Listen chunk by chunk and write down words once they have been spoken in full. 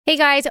Hey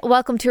guys,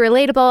 welcome to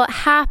Relatable.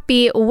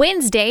 Happy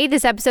Wednesday.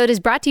 This episode is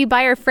brought to you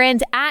by our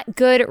friends at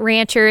Good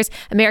Ranchers.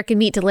 American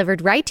meat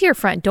delivered right to your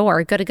front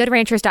door. Go to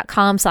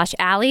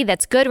goodranchers.com/Allie.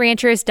 That's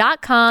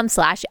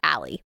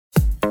goodranchers.com/Allie.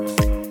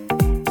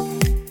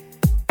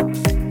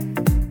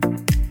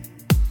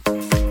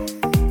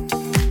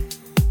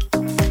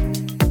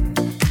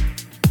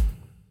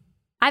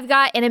 I've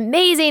got an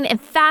amazing and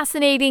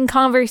fascinating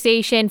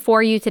conversation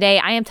for you today.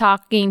 I am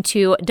talking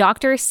to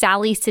Dr.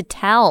 Sally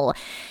Satel.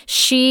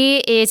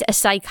 She is a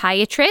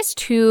psychiatrist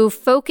who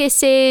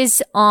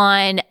focuses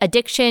on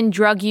addiction,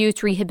 drug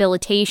use,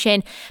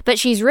 rehabilitation, but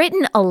she's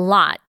written a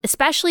lot,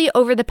 especially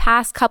over the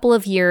past couple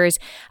of years,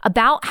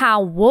 about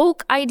how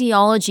woke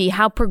ideology,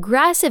 how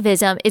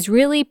progressivism is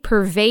really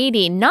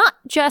pervading not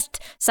just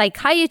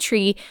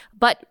psychiatry,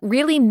 but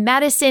really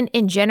medicine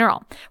in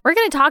general. We're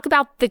going to talk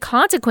about the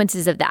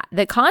consequences of that,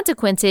 the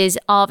consequences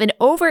of an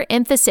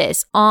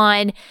overemphasis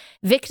on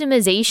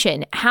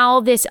victimization,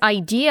 how this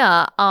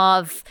idea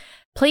of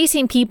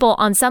placing people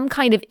on some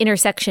kind of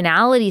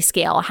intersectionality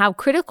scale, how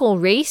critical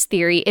race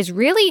theory is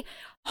really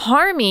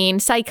harming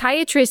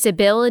psychiatrists'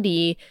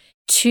 ability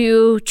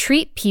to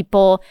treat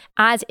people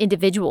as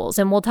individuals.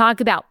 And we'll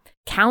talk about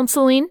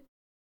counseling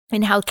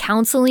and how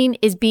counseling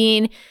is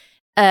being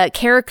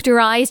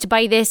characterized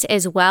by this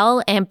as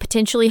well, and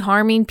potentially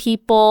harming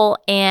people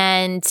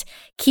and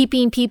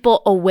keeping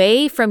people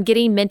away from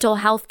getting mental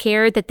health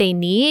care that they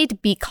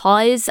need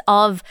because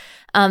of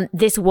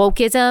this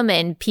wokeism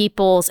and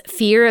people's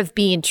fear of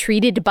being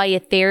treated by a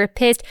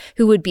therapist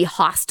who would be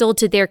hostile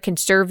to their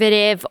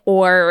conservative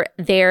or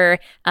their,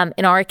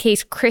 in our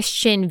case,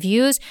 Christian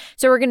views.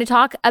 So we're going to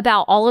talk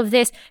about all of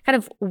this, kind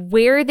of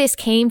where this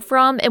came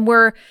from, and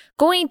we're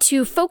going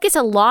to focus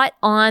a lot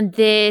on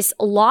this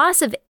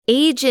loss of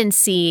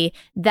agency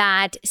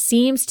that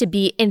seems to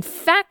be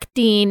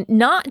infecting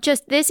not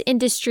just this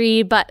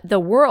industry, but the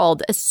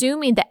world,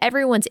 assuming that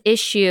everyone's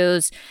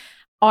issues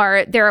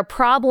they're a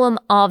problem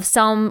of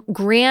some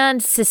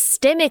grand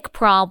systemic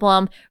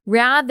problem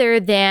rather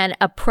than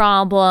a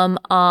problem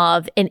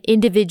of an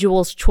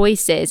individual's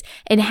choices,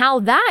 and how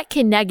that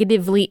can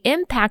negatively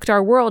impact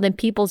our world and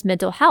people's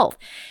mental health.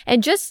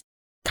 And just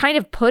kind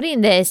of putting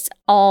this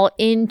all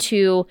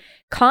into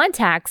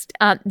context,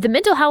 the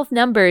mental health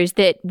numbers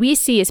that we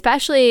see,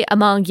 especially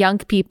among young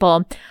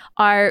people,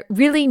 are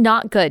really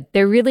not good.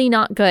 They're really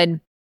not good.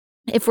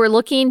 If we're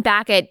looking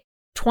back at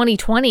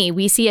 2020,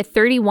 we see a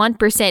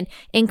 31%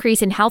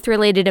 increase in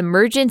health-related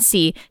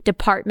emergency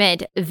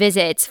department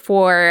visits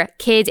for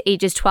kids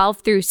ages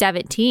 12 through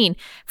 17.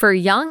 For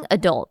young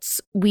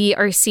adults, we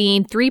are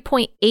seeing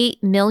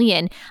 3.8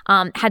 million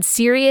had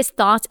serious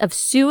thoughts of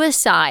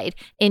suicide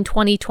in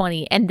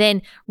 2020. And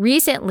then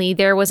recently,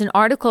 there was an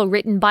article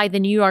written by the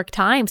New York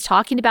Times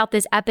talking about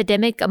this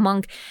epidemic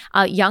among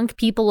young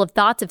people of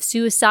thoughts of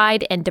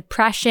suicide and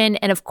depression.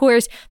 And of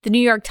course, the New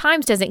York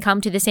Times doesn't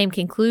come to the same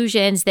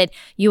conclusions that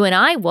you and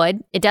I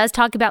would. It does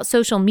talk about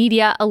social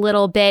media a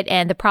little bit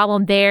and the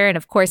problem there, and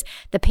of course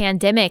the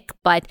pandemic,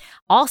 but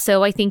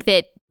also I think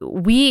that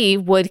we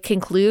would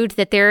conclude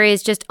that there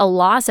is just a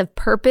loss of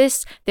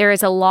purpose, there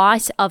is a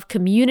loss of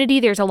community,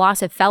 there's a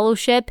loss of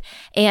fellowship,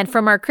 and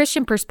from our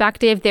Christian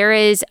perspective, there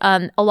is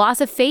a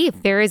loss of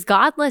faith, there is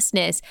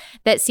godlessness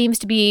that seems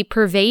to be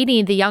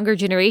pervading the younger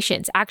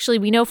generations. Actually,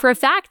 we know for a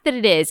fact that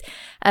it is.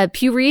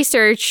 Pew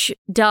Research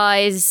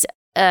does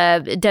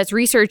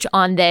research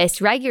on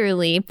this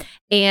regularly,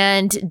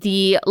 and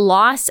the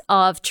loss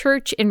of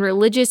church and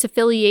religious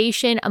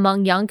affiliation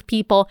among young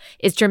people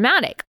is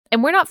dramatic.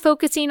 And we're not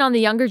focusing on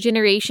the younger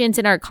generations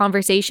in our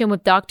conversation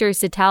with Dr.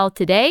 Satel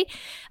today,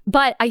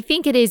 but I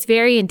think it is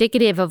very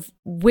indicative of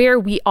where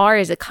we are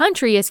as a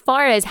country as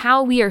far as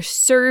how we are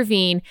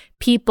serving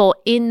people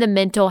in the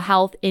mental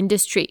health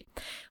industry.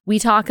 We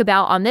talk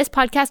about on this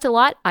podcast a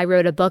lot. I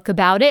wrote a book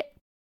about it,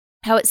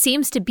 how it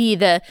seems to be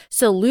the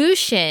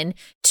solution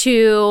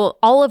to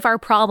all of our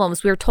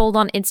problems. We are told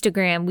on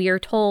Instagram, we are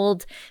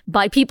told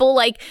by people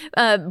like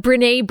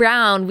Brene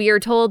Brown, we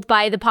are told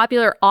by the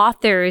popular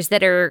authors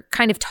that are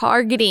kind of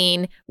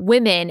targeting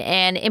women,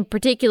 and in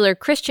particular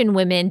Christian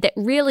women, that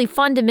really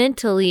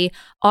fundamentally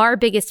our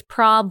biggest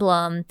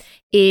problem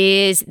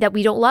is that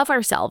we don't love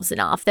ourselves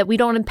enough, that we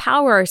don't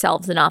empower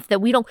ourselves enough,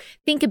 that we don't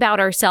think about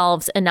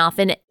ourselves enough,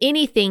 and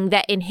anything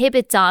that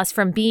inhibits us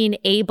from being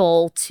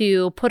able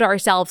to put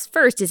ourselves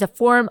first is a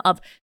form of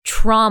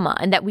trauma,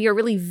 and that we are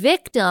really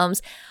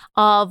victims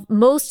of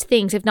most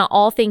things, if not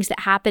all things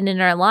that happen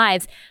in our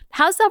lives.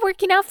 How's that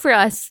working out for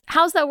us?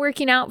 How's that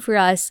working out for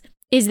us?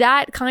 Is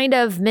that kind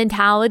of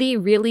mentality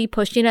really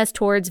pushing us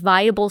towards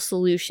viable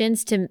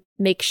solutions to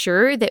make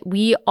sure that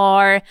we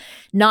are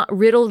not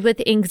riddled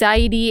with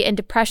anxiety and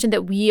depression,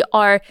 that we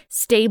are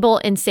stable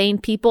and sane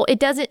people? It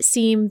doesn't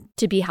seem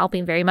to be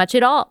helping very much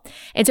at all.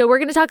 And so we're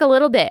going to talk a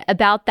little bit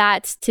about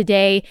that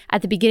today.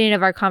 At the beginning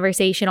of our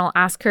conversation, I'll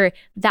ask her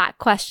that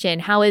question.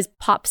 How is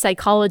pop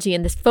psychology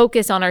and this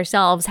focus on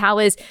ourselves, how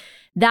is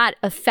that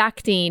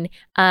affecting,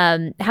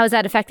 how is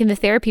that affecting the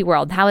therapy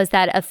world? How is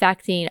that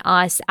affecting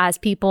us as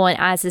people and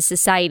as a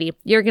society?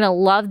 You're going to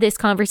love this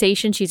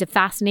conversation. She's a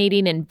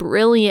fascinating and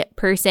brilliant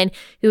person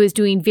who is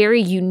doing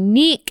very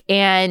unique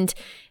and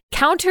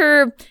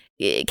counter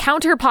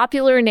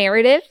popular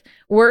narrative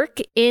work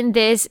in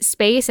this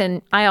space.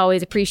 And I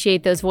always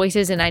appreciate those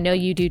voices, and I know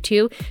you do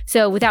too.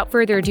 So without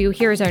further ado,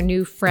 here's our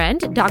new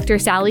friend, Dr.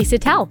 Sally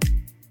Satel.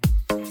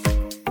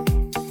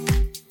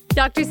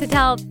 Dr.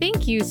 Satel,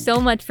 thank you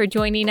so much for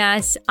joining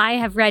us. I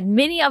have read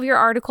many of your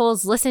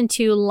articles, listened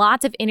to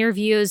lots of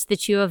interviews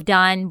that you have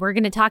done. We're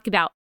going to talk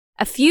about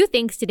a few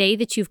things today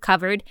that you've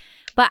covered,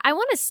 but I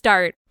want to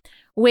start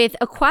with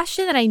a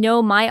question that I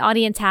know my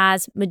audience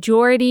has,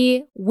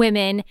 majority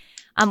women.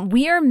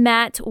 We are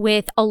met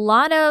with a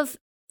lot of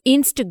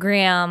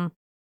Instagram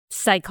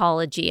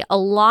psychology, a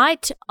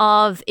lot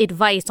of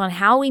advice on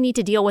how we need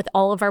to deal with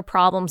all of our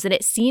problems. And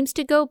it seems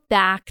to go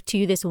back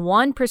to this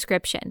one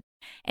prescription.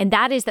 And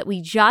that is that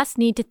we just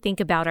need to think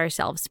about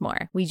ourselves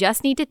more. We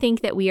just need to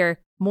think that we are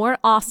more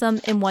awesome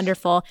and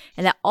wonderful,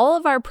 and that all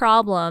of our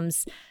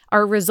problems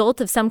are a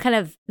result of some kind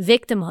of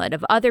victimhood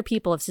of other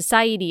people, of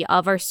society,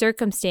 of our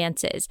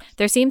circumstances.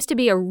 There seems to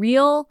be a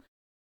real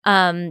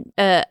aversion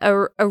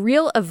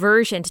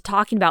to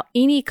talking about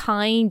any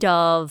kind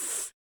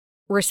of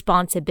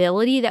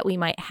responsibility that we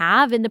might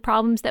have in the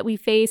problems that we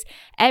face.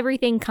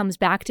 Everything comes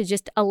back to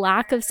just a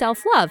lack of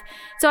self-love.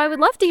 So I would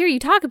love to hear you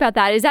talk about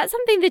that. Is that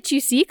something that you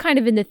see kind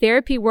of in the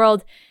therapy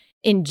world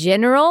in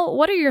general?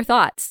 What are your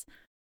thoughts?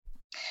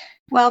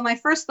 Well, my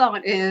first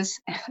thought is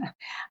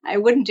I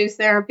wouldn't do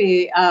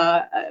therapy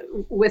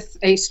with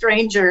a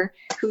stranger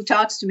who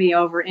talks to me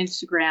over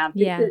Instagram.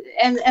 Yeah.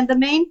 And the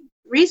main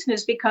reason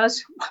is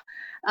because,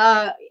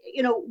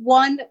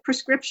 one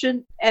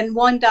prescription and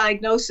one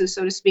diagnosis,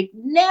 so to speak,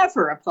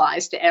 never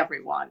applies to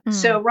everyone.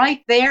 So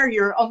right there,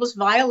 you're almost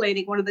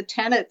violating one of the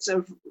tenets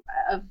of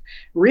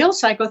real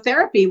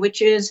psychotherapy,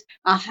 which is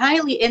a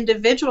highly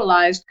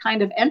individualized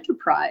kind of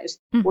enterprise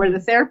where the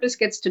therapist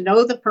gets to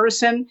know the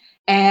person.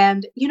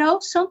 And,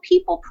 some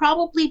people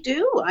probably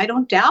do. I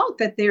don't doubt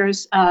that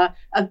there's a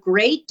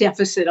great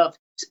deficit of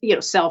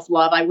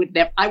self-love.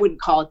 I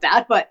wouldn't call it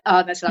that, but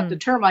that's not the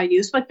term I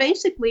use. But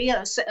basically,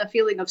 a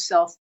feeling of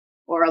self,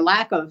 or a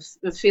lack of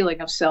the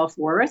feeling of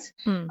self-worth,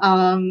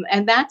 and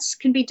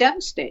can be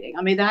devastating.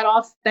 I mean,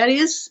 that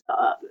is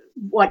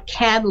what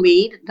can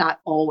lead, not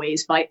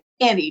always by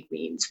any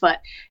means,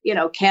 but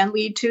can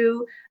lead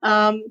to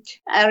I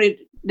don't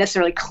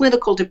necessarily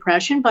clinical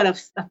depression, but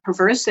a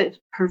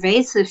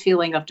pervasive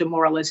feeling of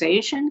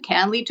demoralization.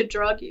 Can lead to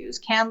drug use.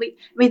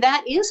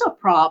 That is a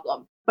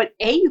problem. But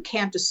A, you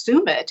can't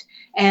assume it,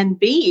 and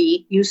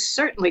B, you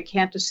certainly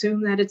can't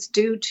assume that it's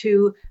due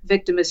to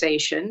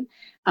victimization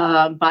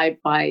by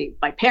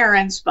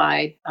parents,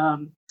 by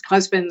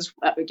husbands,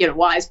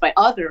 wives, by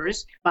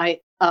others, by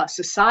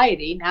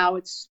society. Now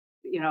it's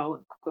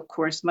of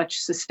course, much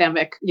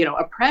systemic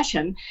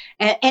oppression,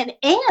 and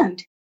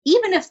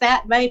even if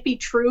that might be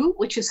true,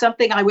 which is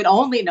something I would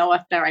only know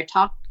after I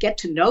get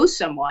to know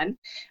someone,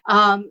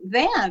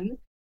 then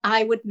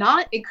I would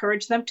not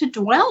encourage them to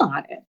dwell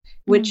on it,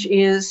 which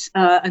is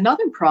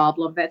another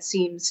problem that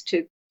seems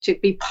to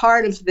be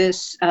part of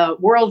this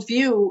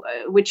worldview,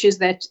 which is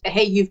that,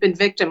 hey, you've been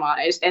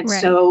victimized, and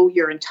so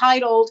you're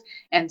entitled,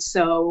 and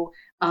so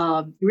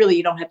really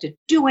you don't have to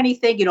do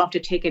anything, you don't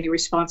have to take any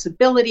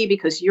responsibility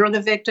because you're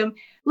the victim.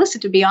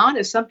 Listen, to be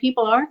honest, some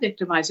people are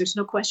victimized, there's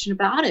no question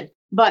about it.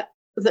 But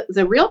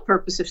the real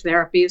purpose of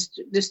therapy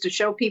is to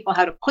show people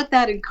how to put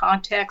that in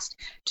context,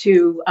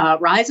 to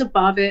rise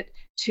above it,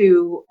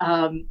 to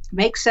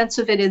make sense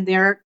of it in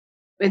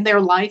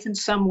their life in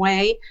some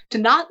way, to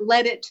not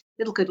let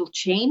it'll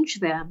change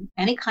them.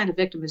 Any kind of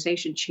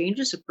victimization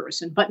changes a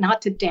person, but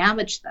not to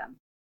damage them.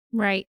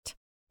 Right.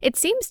 It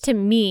seems to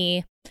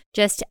me,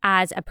 just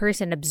as a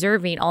person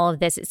observing all of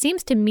this, it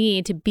seems to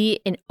me to be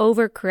an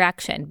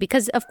overcorrection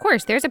because, of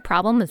course, there's a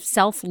problem of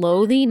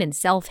self-loathing and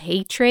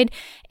self-hatred.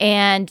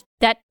 And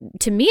that,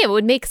 to me, it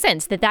would make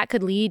sense that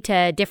could lead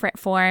to different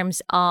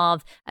forms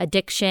of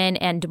addiction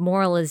and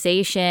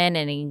demoralization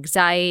and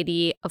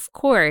anxiety, of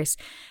course.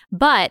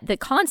 But the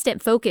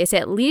constant focus,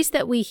 at least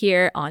that we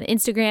hear on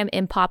Instagram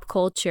and pop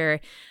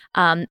culture,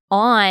 on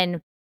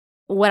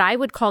what I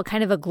would call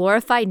kind of a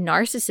glorified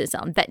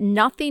narcissism, that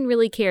nothing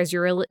really cares,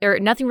 or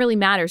nothing really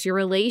matters. Your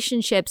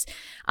relationships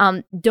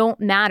don't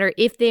matter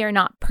if they are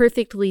not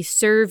perfectly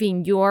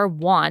serving your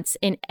wants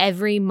in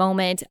every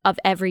moment of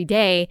every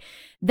day.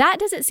 That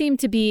doesn't seem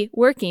to be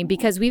working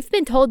because we've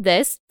been told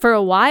this for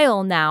a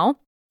while now,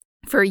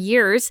 for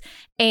years,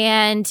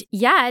 and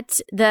yet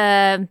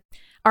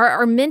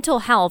our mental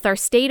health, our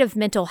state of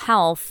mental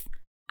health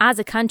as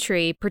a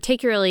country,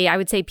 particularly I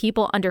would say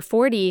people under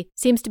 40,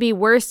 seems to be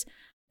worse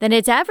than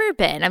it's ever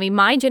been. I mean,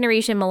 my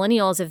generation,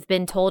 millennials, have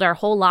been told our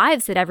whole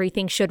lives that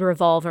everything should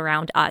revolve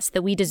around us,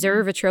 that we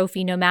deserve a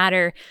trophy no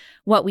matter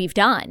what we've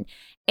done.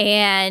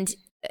 And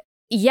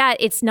yet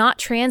it's not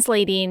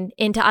translating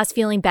into us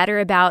feeling better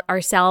about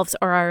ourselves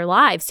or our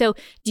lives. So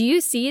do you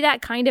see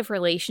that kind of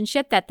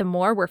relationship, that the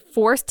more we're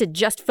forced to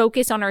just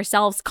focus on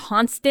ourselves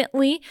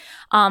constantly,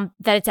 that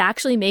it's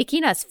actually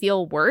making us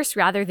feel worse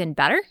rather than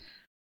better?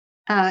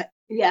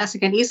 Yes, I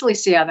can easily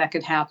see how that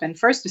could happen.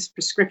 First is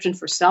prescription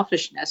for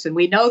selfishness. And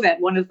we know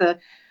that one of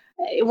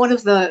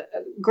the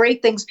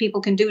great things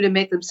people can do to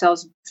make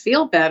themselves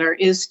feel better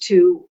is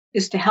to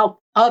help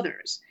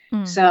others.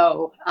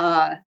 So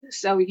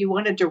you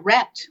want to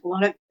direct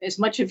as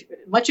much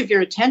of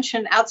your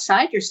attention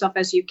outside yourself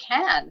as you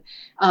can.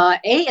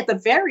 At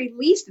the very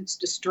least, it's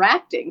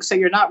distracting, so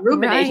you're not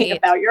ruminating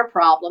about your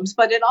problems,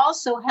 but it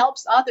also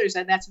helps others,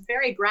 and that's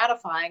very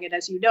gratifying. And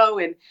as you know,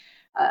 in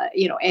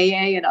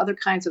AA and other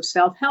kinds of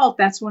self-help,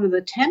 that's one of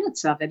the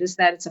tenets of it, is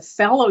that it's a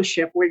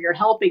fellowship where you're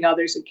helping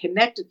others and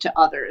connected to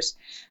others.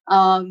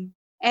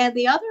 And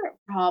the other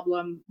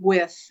problem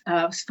with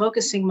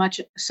focusing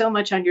so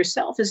much on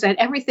yourself is that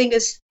everything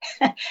is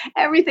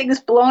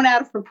blown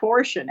out of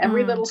proportion.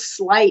 Every little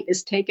slight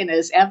is taken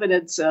as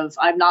evidence of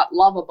I'm not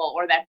lovable,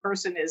 or that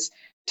person is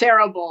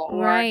terrible,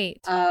 or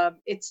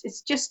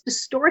it's just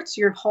distorts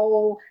your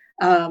whole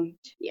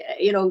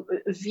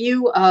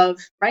view of,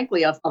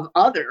 frankly, of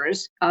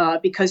others,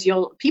 because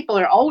people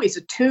are always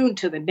attuned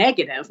to the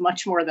negative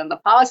much more than the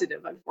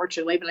positive,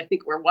 unfortunately. But I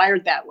think we're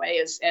wired that way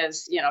as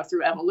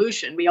through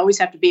evolution. We always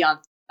have to be on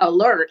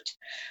alert.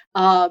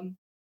 And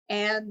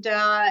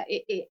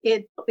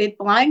it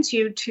blinds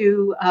you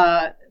to,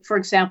 for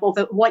example,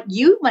 what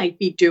you might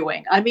be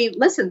doing. I mean,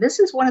 listen, this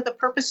is one of the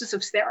purposes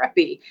of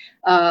therapy.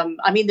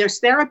 There's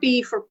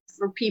therapy for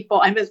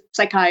people. I'm a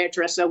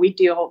psychiatrist, so we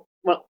deal.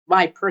 Well,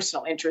 my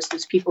personal interest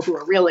is people who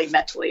are really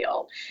mentally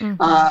ill.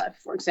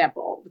 For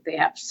example, they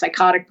have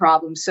psychotic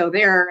problems. So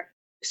their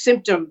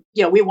symptom,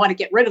 we want to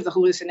get rid of the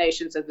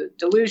hallucinations and the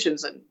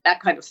delusions and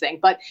that kind of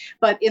thing. But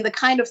in the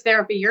kind of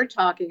therapy you're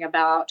talking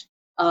about,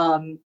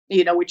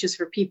 which is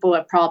for people who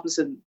have problems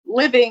in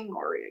living,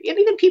 or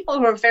even people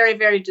who are very,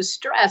 very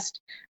distressed.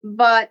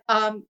 But,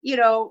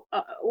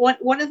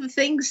 one of the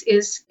things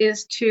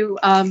is to,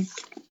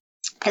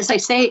 as I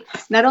say,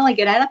 not only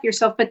get out of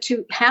yourself, but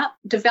to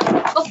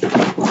develop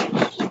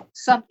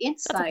some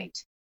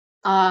insight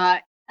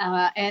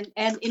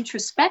and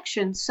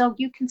introspection, so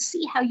you can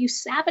see how you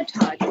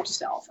sabotage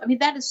yourself. I mean,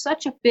 that is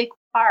such a big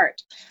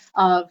part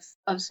of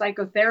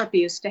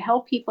psychotherapy, is to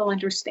help people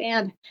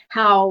understand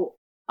how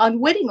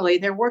unwittingly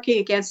they're working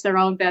against their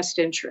own best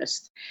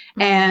interests.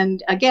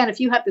 And again,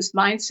 if you have this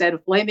mindset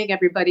of blaming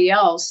everybody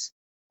else,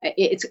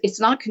 it's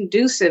not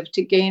conducive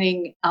to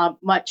gaining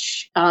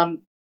much.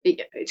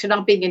 To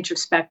not being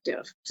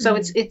introspective. So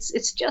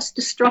it's just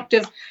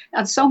destructive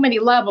on so many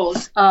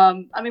levels.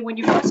 When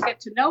you first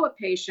get to know a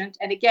patient,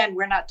 and again,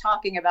 we're not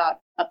talking about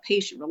a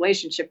patient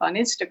relationship on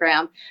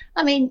Instagram.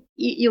 I mean,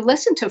 you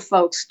listen to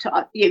folks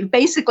you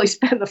basically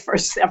spend the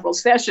first several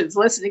sessions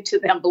listening to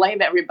them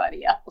blame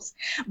everybody else.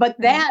 But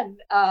then,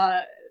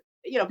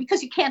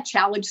 because you can't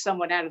challenge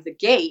someone out of the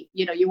gate,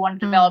 you want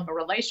to develop a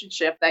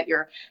relationship that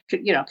you're,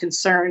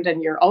 concerned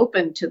and you're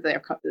open to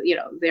their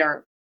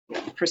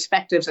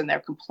perspectives and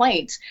their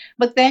complaints.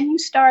 But then you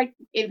start,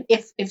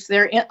 if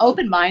they're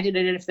open-minded,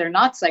 and if they're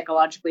not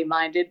psychologically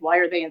minded, why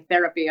are they in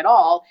therapy at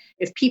all?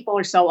 If people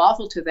are so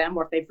awful to them,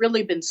 or if they've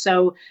really been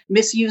so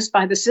misused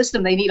by the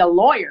system, they need a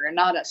lawyer and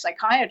not a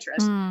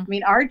psychiatrist. I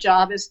mean, our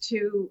job is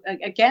to,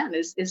 again,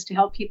 is to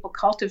help people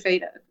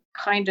cultivate a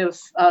kind of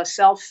a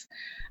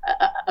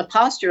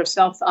posture of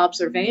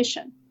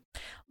self-observation.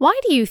 Why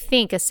do you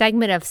think a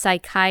segment of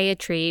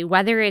psychiatry,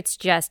 whether it's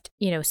just,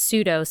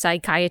 pseudo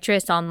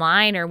psychiatrists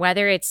online, or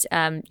whether it's,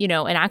 an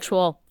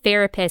actual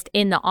therapist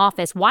in the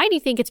office, why do you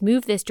think it's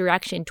moved this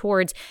direction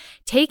towards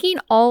taking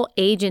all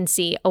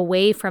agency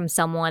away from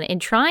someone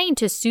and trying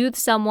to soothe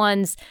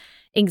someone's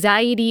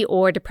anxiety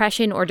or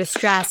depression or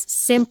distress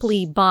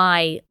simply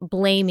by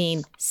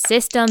blaming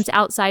systems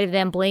outside of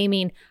them,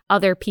 blaming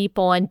other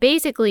people, and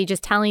basically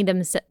just telling them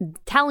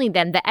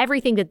that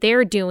everything that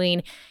they're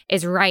doing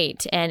is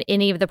right, and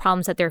any of the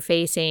problems that they're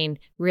facing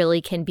really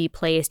can be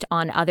placed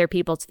on other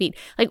people's feet?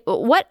 Like,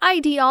 what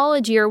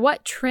ideology or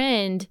what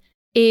trend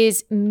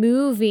is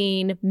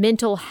moving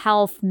mental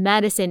health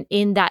medicine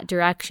in that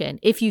direction,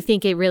 if you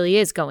think it really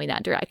is going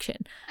that direction?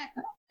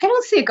 I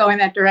don't see it going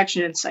that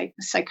direction in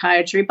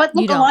psychiatry. But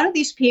look, a lot of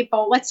these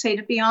people, let's say,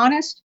 to be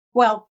honest,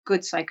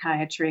 good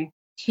psychiatry.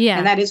 Yeah.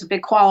 And that is a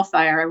big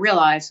qualifier, I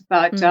realize.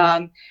 But,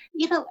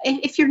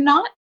 if you're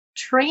not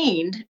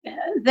trained,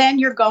 then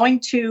you're going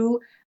to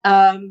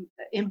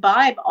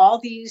imbibe all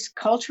these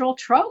cultural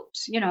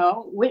tropes,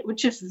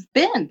 which have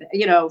been,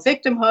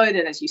 victimhood.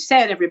 And as you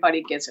said,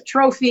 everybody gets a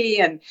trophy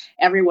and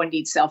everyone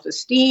needs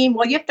self-esteem.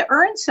 Well, you have to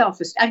earn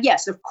self-esteem.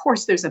 Yes, of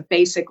course, there's a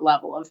basic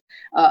level of,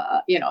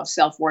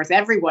 self-worth.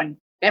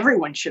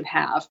 Everyone should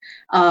have.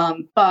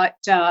 But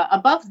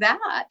above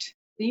that,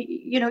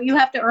 you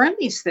have to earn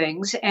these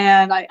things.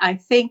 And I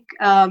think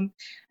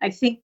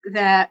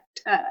that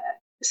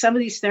some of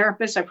these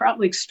therapists are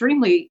probably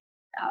extremely,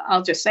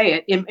 I'll just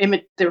say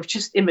it, they're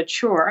just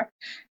immature.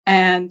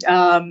 And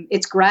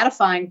it's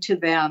gratifying to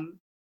them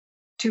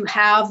to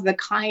have the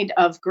kind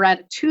of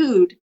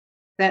gratitude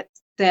that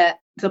the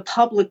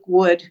public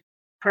would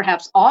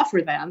perhaps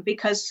offer them,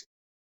 because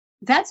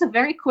that's a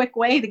very quick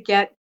way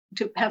to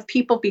have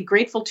people be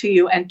grateful to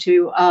you and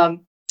to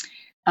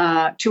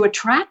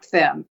attract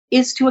them,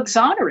 is to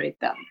exonerate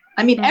them.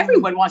 I mean,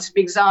 everyone wants to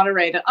be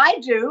exonerated. I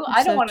do.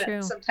 I don't want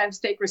to sometimes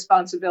take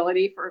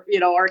responsibility for,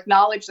 or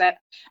acknowledge that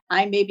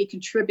I may be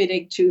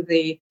contributing to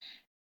the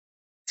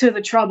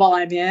trouble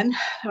I'm in,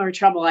 or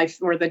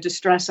the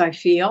distress I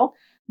feel.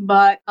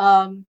 But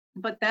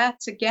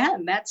that's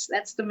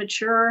the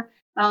mature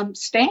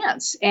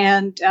stance.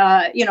 And,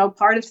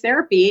 part of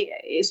therapy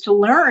is to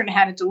learn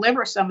how to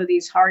deliver some of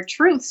these hard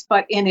truths,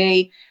 but in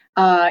a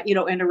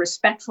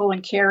respectful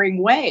and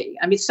caring way.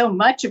 I mean, so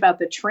much about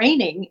the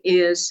training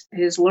is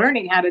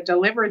learning how to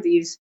deliver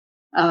these,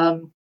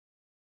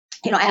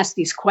 ask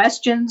these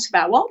questions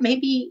about, well,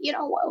 maybe,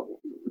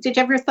 did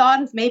you ever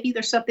thought of maybe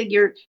there's something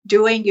you're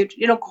doing, you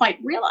don't quite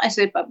realize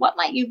it, but what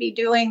might you be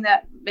doing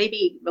that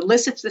maybe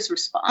elicits this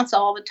response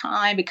all the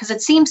time? Because it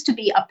seems to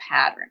be a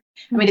pattern.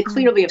 I mean,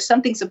 clearly, if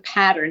something's a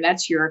pattern,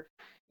 that's your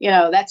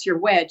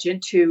wedge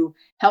into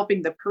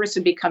helping the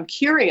person become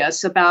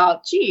curious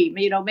about,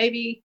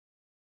 maybe,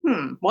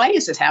 why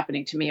is this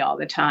happening to me all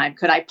the time?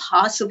 Could I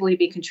possibly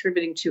be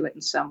contributing to it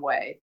in some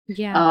way?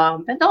 Yeah.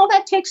 And all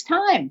that takes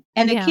time,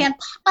 and it can't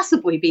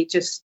possibly be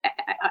just,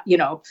 in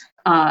a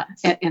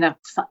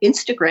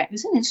Instagram.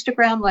 Isn't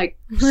Instagram like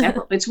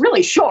several? It's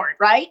really short,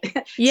 right?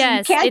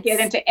 Yes. So you can't get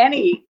into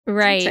any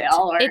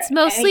detail. Or it's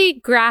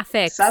mostly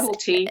graphics.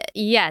 Subtlety.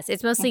 Yes.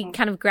 It's mostly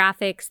kind of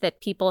graphics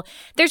that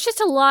there's just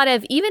a lot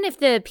of, even if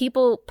the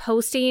people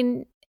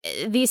posting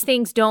these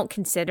things don't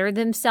consider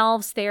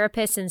themselves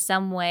therapists in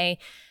some way,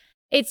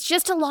 it's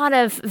just a lot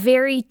of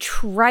very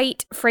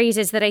trite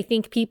phrases that I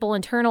think people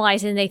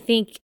internalize, and they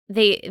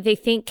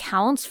think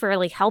counts for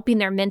like helping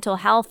their mental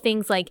health.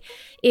 Things like,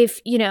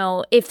 if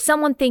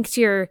someone thinks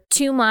you're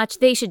too much,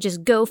 they should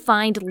just go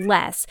find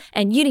less,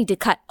 and you need to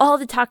cut all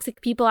the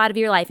toxic people out of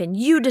your life, and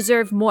you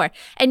deserve more.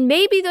 And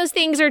maybe those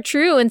things are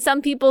true in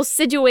some people's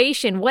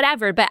situation,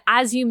 whatever. But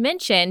as you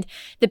mentioned,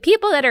 the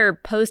people that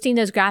are posting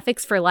those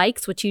graphics for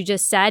likes, which you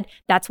just said,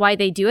 that's why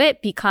they do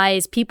it,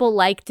 because people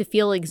like to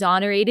feel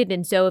exonerated.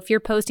 And so if you're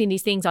posting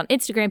these things on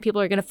Instagram,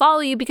 people are going to follow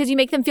you because you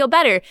make them feel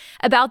better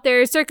about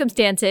their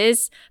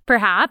circumstances,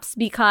 perhaps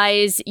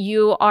because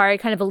you are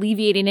kind of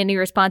alleviating any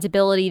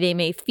responsibility they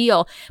may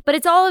feel. But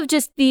it's all of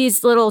just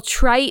these little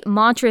trite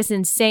mantras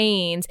and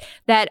sayings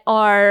that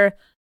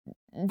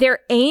they're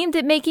aimed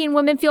at making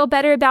women feel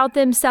better about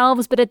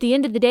themselves. But at the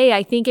end of the day,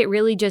 I think it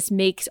really just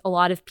makes a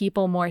lot of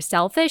people more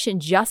selfish and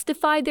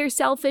justify their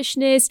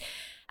selfishness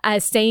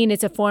as saying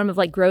it's a form of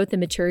like growth and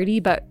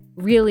maturity. But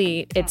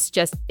really, it's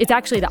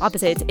actually the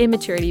opposite. It's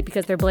immaturity,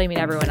 because they're blaming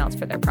everyone else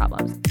for their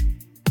problems.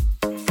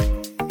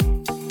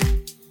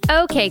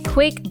 Okay,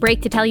 quick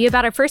break to tell you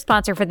about our first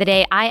sponsor for the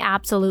day. I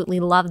absolutely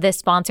love this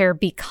sponsor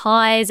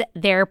because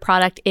their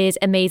product is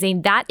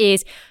amazing. That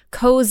is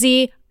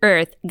Cozy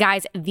Earth.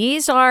 Guys,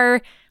 these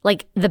are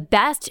like the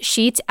best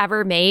sheets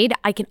ever made.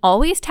 I can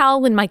always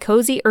tell when my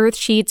Cozy Earth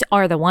sheets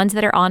are the ones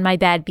that are on my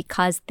bed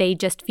because they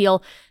just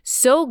feel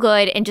so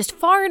good and just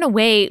far and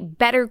away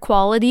better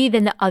quality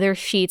than the other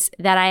sheets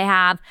that I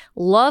have.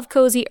 Love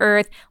Cozy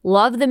Earth.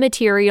 Love the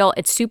material.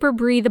 It's super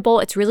breathable.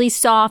 It's really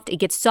soft. It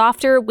gets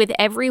softer with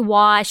every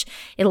wash.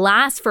 It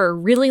lasts for a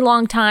really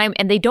long time.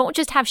 And they don't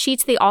just have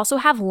sheets. They also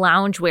have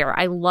loungewear.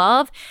 I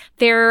love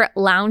their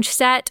lounge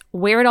set.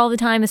 Wear it all the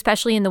time,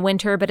 especially in the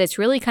winter, but it's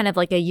really kind of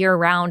like a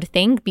year-round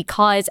thing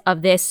because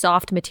of this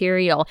soft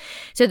material.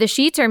 So the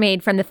sheets are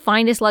made from the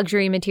finest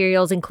luxury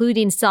materials,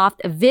 including soft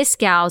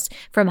viscose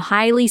from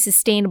highly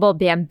sustainable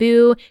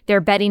bamboo. Their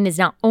bedding is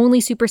not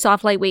only super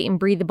soft, lightweight, and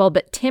breathable,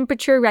 but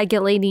temperature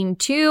regulating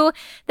too.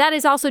 That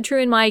is also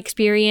true in my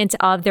experience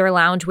of their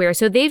loungewear.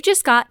 So they've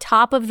just got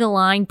top of the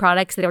line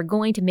products that are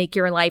going to make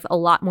your life a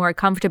lot more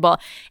comfortable.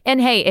 And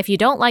hey, if you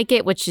don't like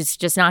it, which is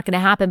just not going to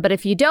happen, but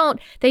if you don't,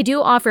 they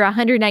do offer a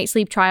 100-night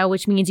sleep trial,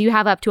 which means you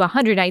have up to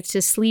 100 nights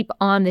to sleep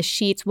on the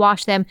sheets,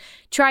 wash them,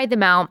 try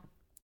them out.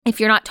 If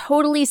you're not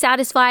totally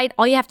satisfied,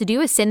 all you have to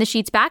do is send the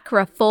sheets back for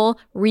a full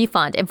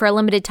refund. And for a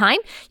limited time,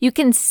 you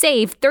can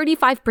save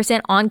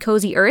 35% on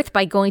Cozy Earth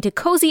by going to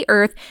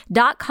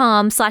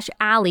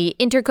cozyearth.com/Allie,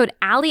 enter code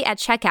Allie at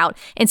checkout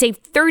and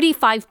save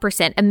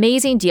 35%.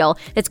 Amazing deal.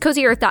 That's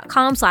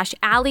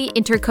cozyearth.com/Allie,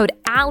 enter code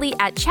Allie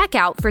at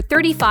checkout for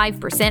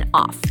 35%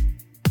 off.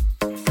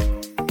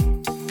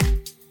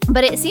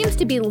 But it seems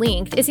to be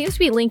linked. It seems to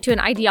be linked to an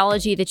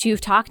ideology that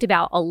you've talked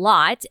about a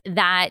lot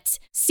that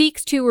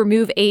seeks to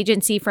remove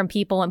agency from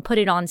people and put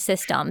it on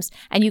systems.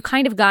 And you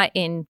kind of got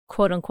in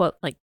quote unquote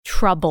like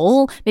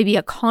trouble, maybe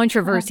a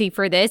controversy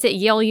for this at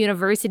Yale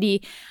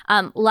University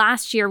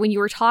last year when you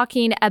were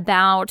talking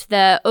about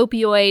the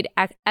opioid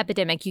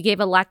epidemic. You gave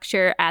a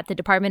lecture at the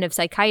Department of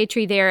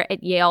Psychiatry there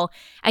at Yale,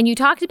 and you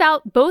talked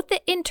about both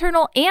the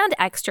internal and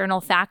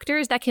external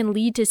factors that can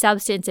lead to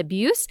substance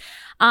abuse.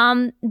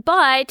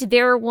 But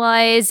there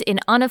was an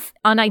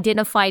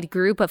unidentified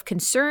group of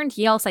concerned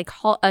Yale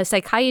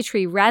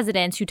psychiatry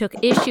residents who took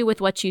issue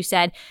with what you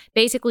said,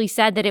 basically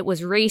said that it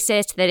was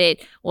racist, that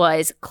it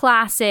was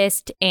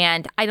classist,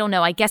 and I don't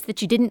know, I guess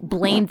that you didn't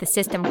blame the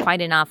system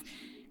quite enough.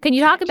 Can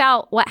you talk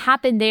about what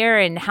happened there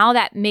and how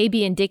that may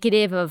be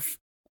indicative of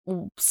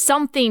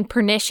something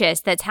pernicious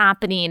that's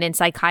happening in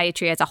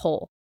psychiatry as a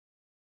whole?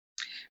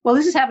 Well,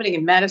 this is happening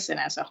in medicine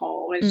as a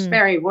whole. It's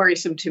very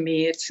worrisome to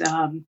me. It's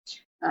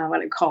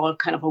what I call a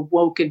kind of a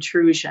woke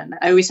intrusion.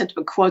 I always have to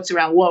put quotes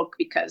around woke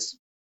because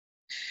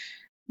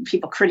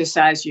people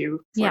criticize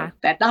you for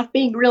that not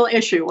being a real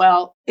issue.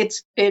 Well, it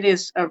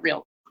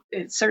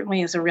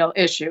certainly is a real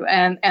issue.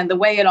 And the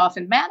way it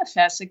often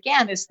manifests,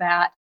 again, is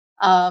that,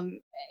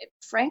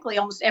 frankly,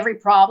 almost every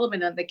problem,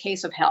 and in the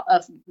case of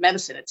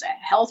medicine, it's a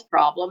health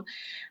problem,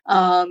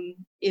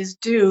 is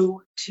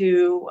due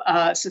to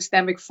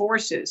systemic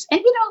forces.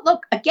 And,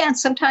 look, again,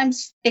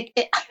 sometimes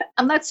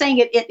I'm not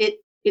saying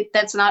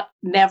that's not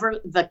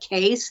never the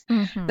case.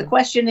 Mm-hmm. The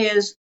question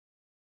is,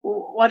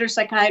 what are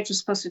psychiatrists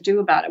supposed to do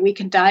about it? We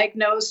can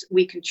diagnose,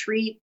 we can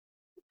treat,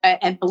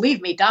 and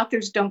believe me,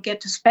 doctors don't get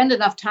to spend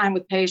enough time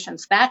with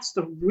patients. That's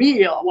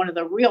one of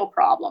the real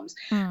problems.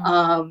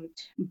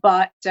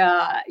 But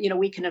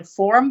we can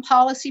inform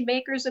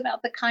policymakers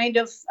about the kind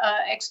of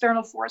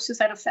external forces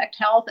that affect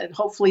health, and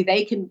hopefully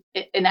they can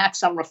enact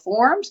some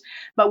reforms.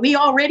 But we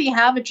already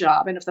have a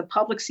job, and if the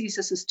public sees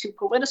this as too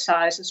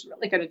politicized, it's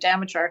really going to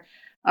damage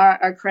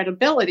our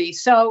credibility.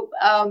 So,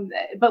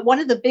 but one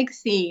of the big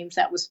themes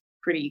that was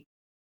pretty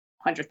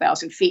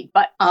 100,000 feet.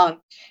 But,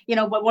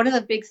 but one of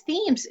the big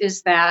themes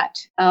is that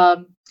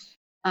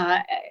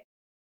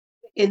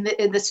in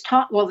this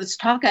talk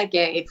I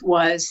gave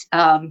was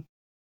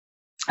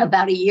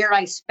about a year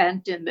I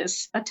spent in a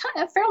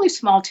fairly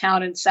small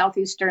town in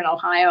southeastern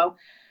Ohio.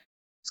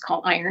 It's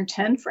called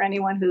Ironton for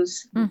anyone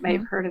who's may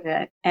have heard of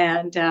it.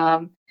 And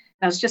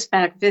I was just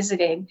back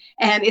visiting,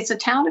 and it's a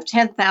town of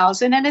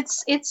 10,000, and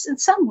it's in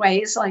some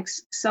ways like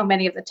so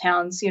many of the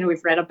towns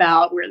we've read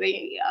about where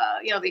the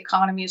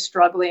economy is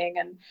struggling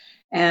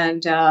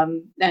and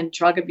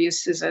drug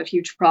abuse is a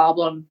huge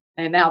problem,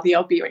 and now the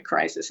opioid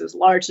crisis has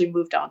largely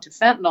moved on to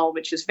fentanyl,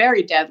 which is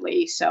very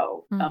deadly.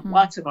 So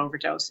lots of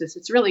overdoses.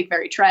 It's really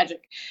very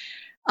tragic.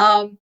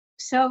 I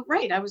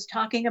was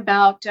talking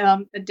about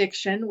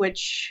addiction,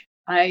 which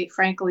I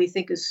frankly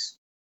think is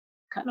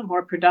kind of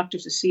more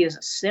productive to see as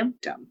a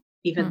symptom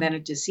even than a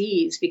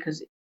disease,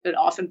 because it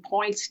often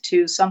points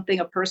to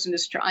something a person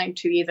is trying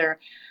to either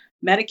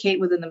medicate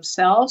within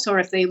themselves, or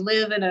if they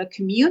live in a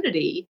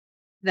community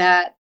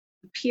that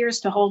appears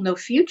to hold no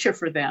future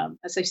for them,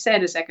 as I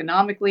said, is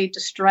economically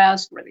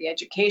distressed, where the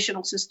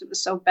educational system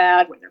is so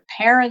bad, where their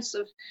parents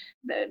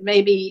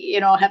maybe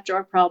have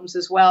drug problems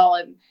as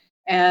well,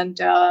 and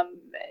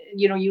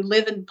you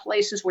live in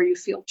places where you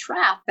feel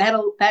trapped. That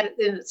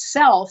in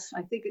itself,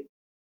 I think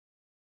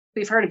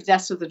we've heard of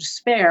deaths of the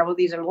despair. Well,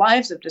 these are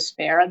lives of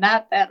despair, and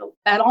that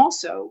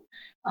also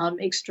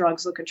makes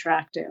drugs look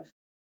attractive.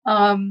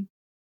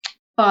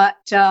 But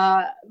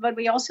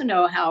we also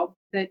know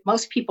that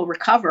most people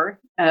recover.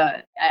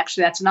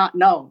 Actually, that's not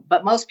known,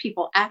 but most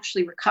people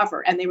actually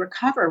recover, and they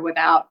recover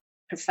without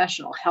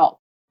professional help.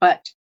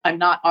 But I'm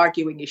not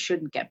arguing you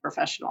shouldn't get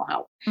professional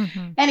help.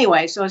 Mm-hmm.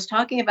 Anyway, so I was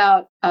talking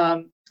about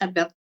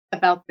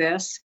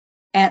this,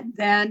 and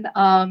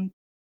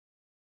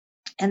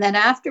then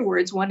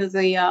afterwards, one of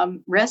the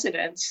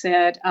residents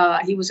said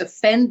he was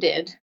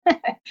offended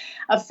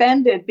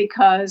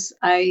because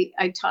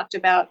I talked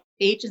about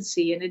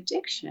agency and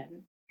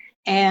addiction,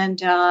 and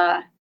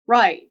that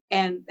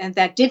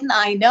didn't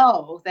I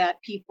know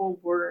that people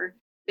were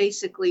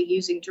basically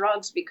using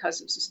drugs because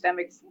of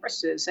systemic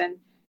forces, and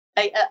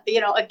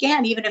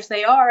again, even if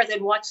they are,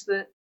 then what's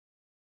the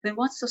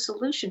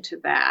solution to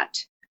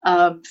that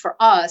for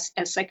us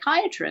as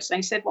psychiatrists? And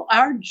I said, well,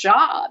 our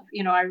job,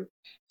 I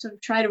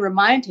try to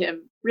remind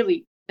him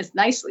really as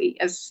nicely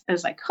as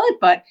I could,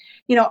 but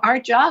our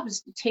job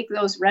is to take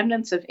those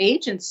remnants of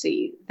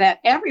agency that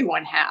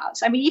everyone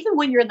has. I mean, even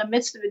when you're in the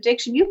midst of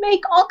addiction, you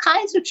make all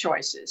kinds of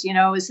choices.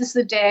 Is this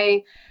the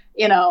day?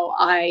 A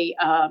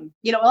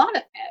lot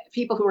of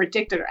people who are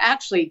addicted are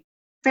actually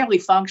fairly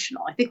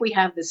functional. I think we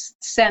have this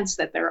sense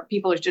that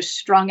people are just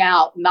strung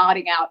out,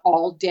 nodding out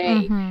all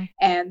day,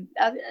 and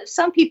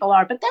some people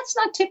are, but that's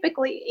not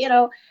typically.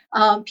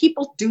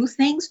 People do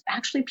things.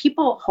 Actually,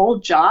 people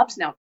hold jobs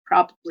now,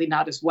 probably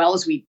not as well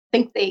as we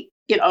think they.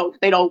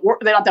 They don't work.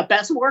 They're not the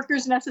best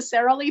workers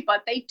necessarily,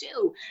 but they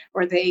do.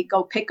 Or they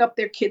go pick up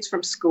their kids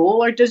from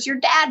school, or does your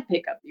dad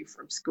pick up you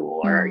from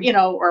school, or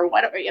or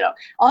whatever.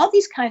 All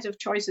these kinds of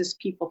choices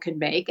people can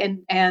make,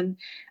 and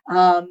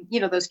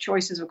those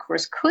choices, of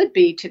course, could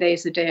be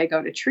today's the day I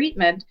go to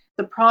treatment.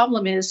 The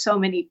problem is so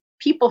many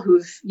people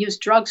who've used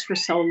drugs for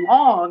so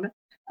long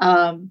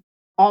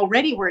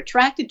already were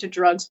attracted to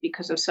drugs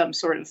because of some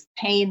sort of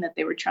pain that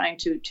they were trying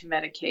to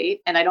medicate.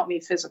 And I don't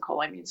mean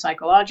physical, I mean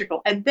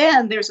psychological. And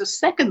then there's a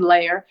second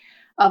layer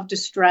of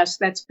distress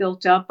that's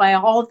built up by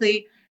all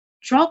the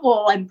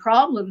trouble and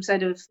problems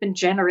that have been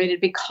generated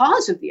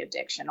because of the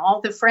addiction,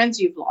 all the friends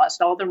you've lost,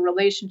 all the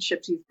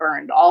relationships you've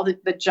burned, all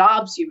the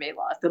jobs you may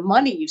lost, the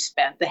money you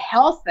spent, the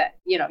health that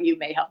you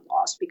may have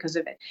lost because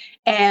of it.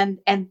 And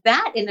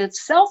that in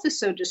itself is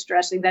so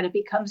distressing that it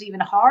becomes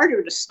even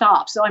harder to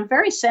stop. So I'm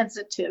very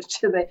sensitive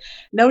to the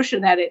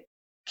notion that it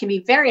can be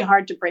very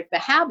hard to break the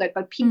habit,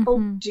 but people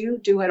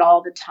do it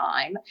all the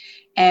time.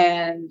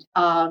 And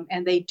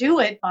they do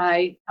it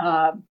by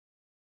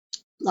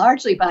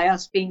largely by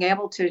us being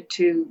able to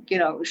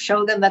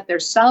show them that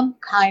there's some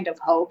kind of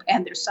hope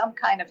and there's some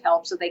kind of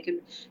help, so they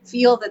can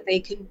feel that they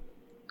can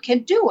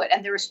do it.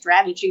 And there are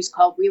strategies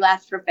called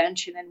relapse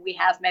prevention, and we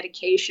have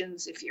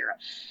medications. If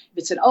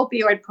it's an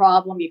opioid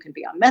problem, you can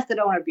be on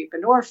methadone or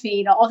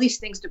buprenorphine, all these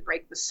things to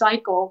break the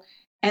cycle,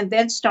 and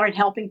then start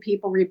helping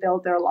people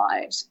rebuild their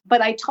lives.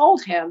 But I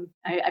told him,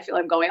 I feel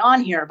I'm going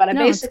on here, but I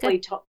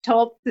basically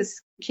told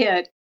this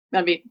kid,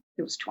 I mean,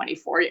 it was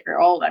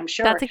 24-year-old, I'm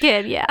sure. That's a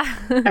kid, yeah.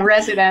 A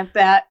resident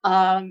that,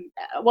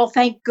 well,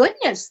 thank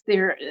goodness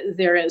there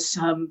is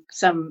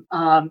some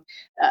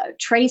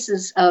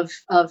traces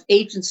of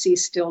agency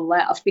still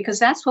left, because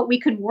that's what we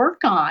can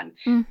work on.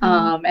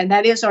 And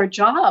that is our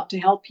job, to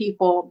help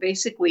people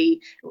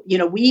basically,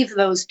 weave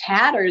those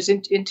tatters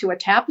into a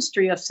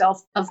tapestry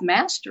of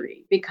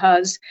mastery,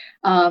 because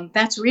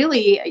that's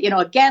really,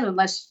 again,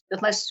 unless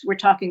we're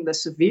talking the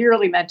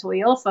severely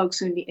mentally ill folks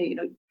who need,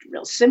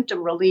 real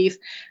symptom relief,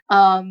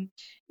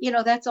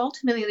 that's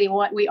ultimately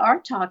what we are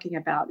talking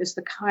about, is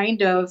the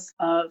kind of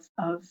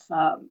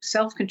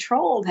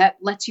self-control that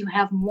lets you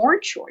have more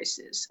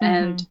choices.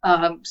 And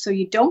so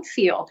you don't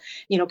feel,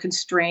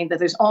 constrained that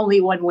there's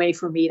only one way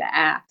for me to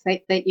act,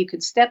 that you can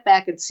step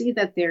back and see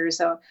that there's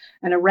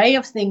an array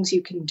of things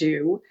you can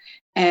do.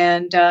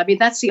 And I mean,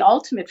 that's the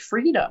ultimate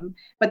freedom,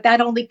 but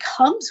that only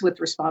comes with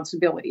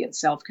responsibility and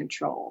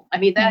self-control. I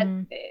mean,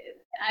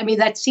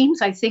 that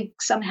seems, I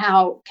think,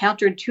 somehow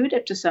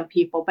counterintuitive to some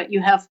people, but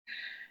you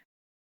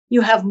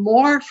have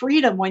more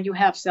freedom when you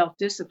have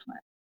self-discipline.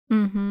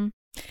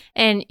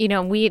 And,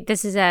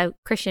 this is a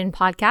Christian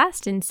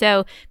podcast. And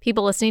so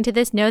people listening to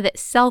this know that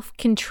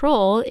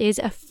self-control is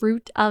a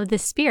fruit of the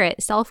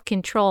Spirit.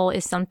 Self-control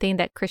is something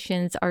that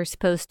Christians are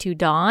supposed to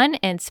don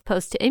and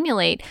supposed to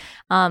emulate.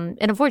 And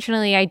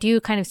unfortunately, I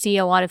do kind of see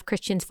a lot of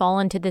Christians fall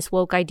into this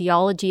woke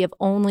ideology of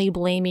only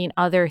blaming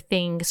other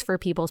things for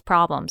people's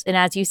problems. And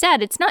as you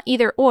said, it's not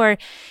either or,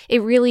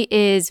 it really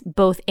is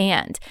both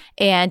and.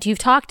 And you've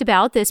talked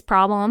about this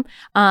problem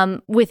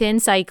within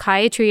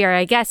psychiatry, or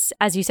I guess,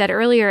 as you said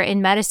earlier,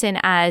 in medicine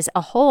as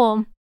a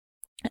whole,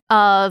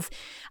 of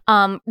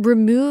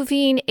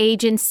removing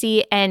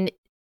agency and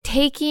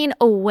taking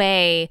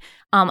away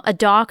a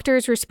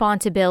doctor's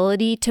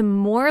responsibility to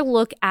more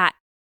look at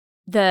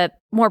the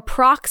more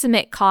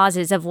proximate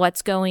causes of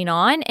what's going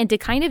on, and to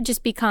kind of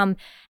just become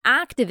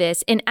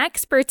activists and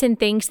experts in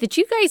things that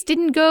you guys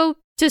didn't go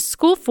to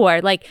school for,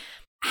 like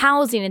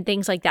housing and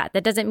things like that.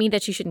 That doesn't mean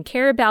that you shouldn't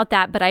care about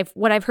that, but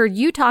what I've heard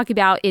you talk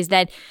about is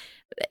that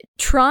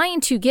trying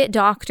to get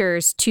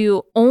doctors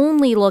to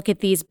only look at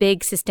these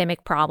big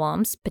systemic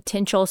problems,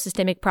 potential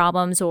systemic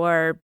problems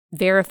or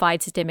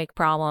verified systemic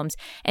problems,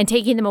 and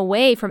taking them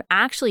away from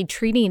actually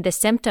treating the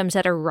symptoms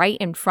that are right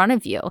in front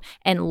of you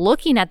and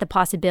looking at the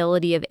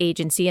possibility of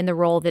agency and the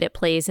role that it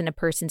plays in a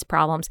person's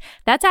problems,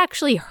 that's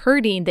actually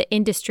hurting the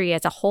industry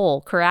as a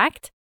whole,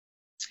 correct?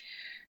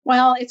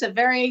 Well, it's a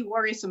very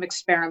worrisome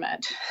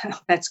experiment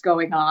that's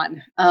going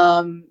on.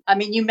 I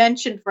mean, you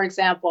mentioned, for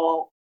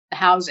example,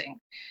 housing.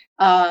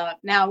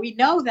 Now, we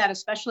know that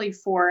especially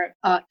for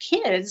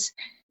kids,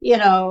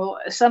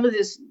 some of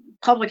this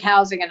public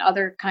housing and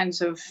other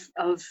kinds of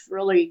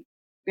really,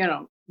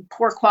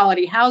 poor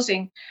quality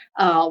housing,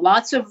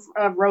 lots of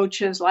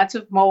roaches, lots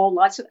of mold,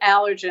 lots of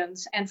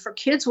allergens. And for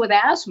kids with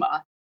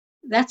asthma,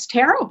 that's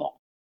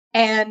terrible.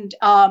 And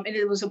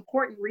it was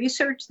important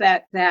research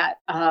that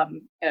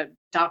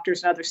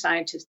doctors and other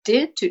scientists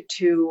did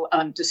to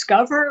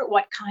discover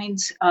what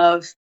kinds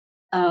of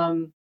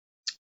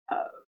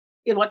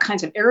what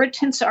kinds of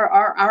irritants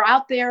are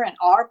out there and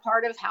are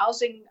part of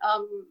housing.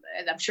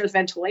 And I'm sure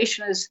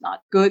ventilation is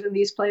not good in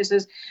these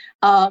places.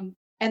 And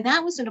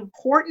that was an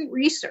important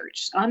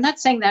research. I'm not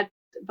saying that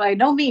by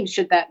no means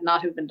should that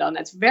not have been done.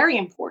 That's very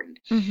important.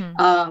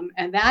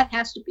 And that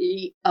has to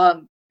be,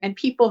 and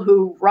people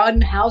who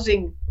run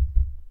housing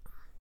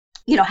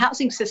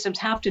systems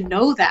have to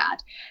know that.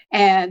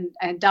 And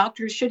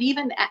doctors should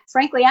even,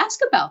 frankly, ask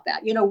about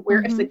that.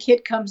 Where if the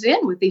kid comes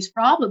in with these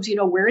problems,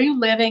 where are you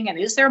living and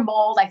is there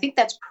mold? I think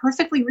that's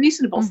perfectly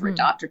reasonable for a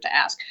doctor to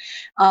ask.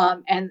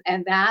 And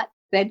that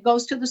then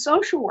goes to the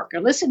social worker.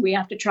 Listen, we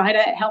have to try to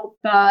help,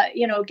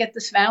 get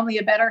this family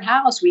a better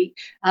house. You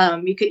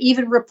could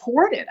even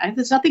report it.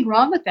 There's nothing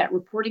wrong with that,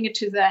 reporting it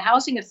to the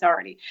housing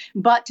authority.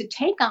 But to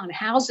take on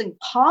housing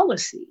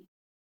policy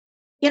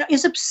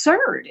is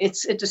absurd.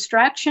 It's a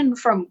distraction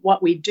from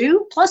what we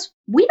do. Plus,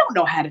 we don't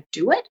know how to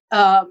do it.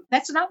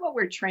 That's not what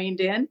we're trained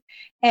in.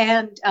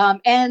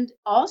 And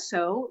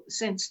also,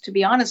 since, to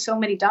be honest, so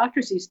many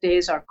doctors these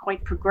days are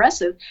quite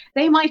progressive,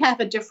 they might have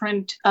a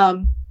different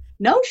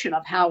notion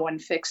of how one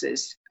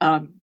fixes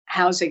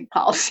housing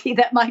policy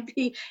that might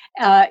be,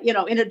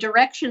 in a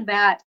direction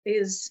that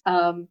is,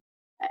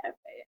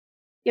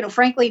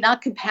 frankly,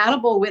 not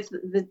compatible with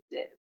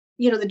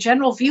the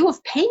general view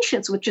of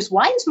patients, which is,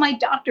 why is my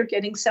doctor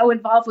getting so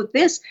involved with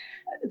this?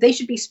 They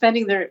should be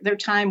spending their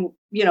time,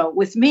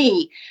 with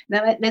me.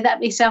 Now, that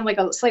may sound like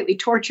a slightly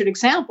tortured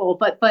example,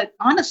 but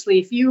honestly,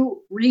 if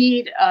you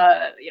read,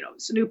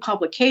 it's a new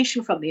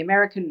publication from the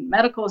American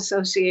Medical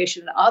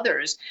Association and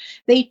others,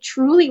 they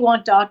truly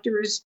want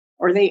doctors,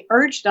 or they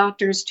urge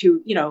doctors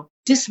to,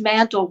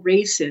 dismantle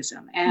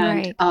racism.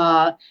 And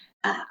right.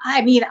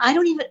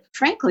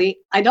 Frankly,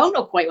 I don't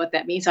know quite what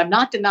that means. I'm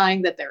not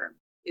denying that there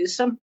is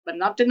some, but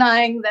not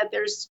denying that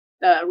there's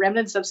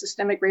remnants of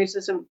systemic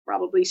racism,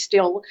 probably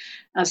still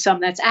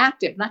some that's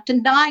active. Not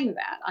denying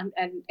that.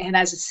 And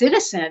as a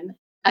citizen,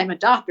 I'm a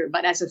doctor,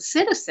 but as a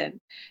citizen,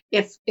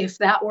 if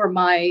that were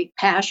my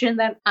passion,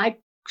 then I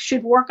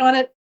should work on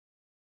it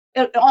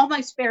all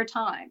my spare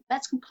time.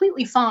 That's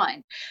completely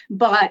fine.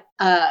 But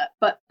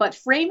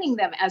framing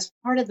them as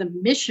part of the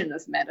mission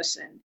of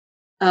medicine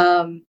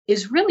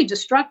is really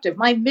destructive.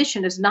 My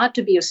mission is not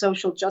to be a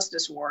social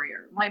justice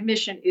warrior. My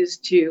mission is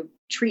to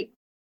treat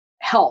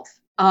health.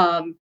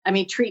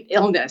 Treat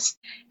illness.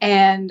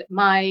 And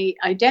my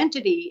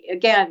identity,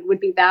 again, would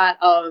be that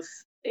of,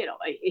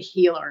 a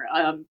healer,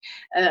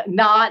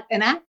 not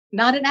an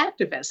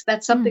activist.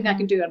 That's something I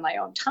can do in my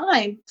own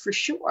time, for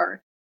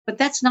sure. But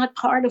that's not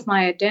part of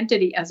my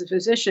identity as a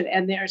physician.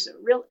 And there's a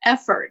real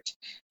effort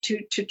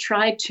to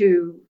try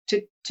to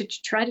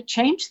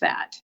change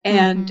that.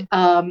 And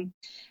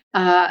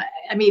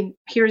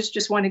here's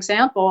just one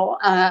example.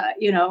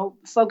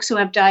 Folks who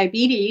have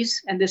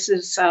diabetes, and this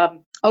is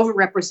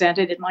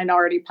overrepresented in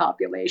minority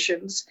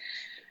populations.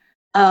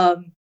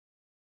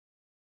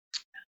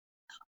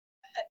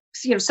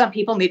 Some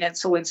people need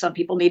insulin, some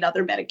people need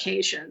other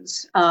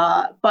medications,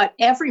 but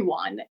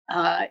everyone,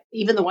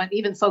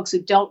 even folks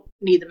who don't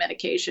need the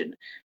medication,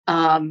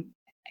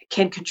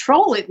 can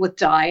control it with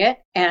diet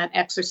and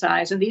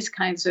exercise and these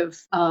kinds of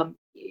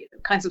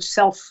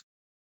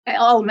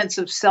elements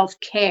of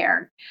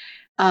self-care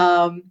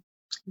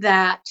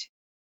that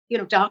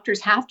doctors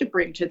have to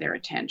bring to their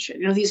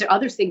attention. These are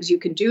other things you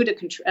can do to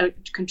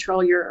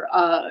control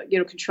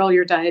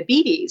your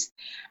diabetes.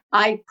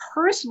 I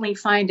personally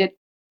find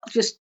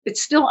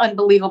it's still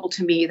unbelievable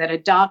to me that a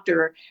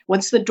doctor,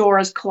 once the door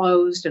is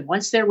closed and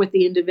once they're with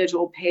the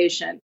individual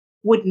patient,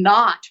 would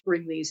not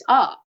bring these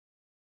up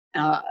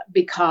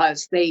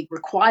because they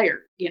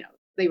require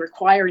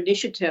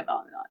initiative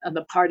on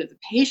the part of the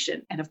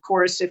patient. And of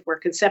course, if we're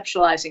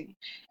conceptualizing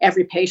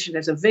every patient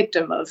as a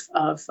victim of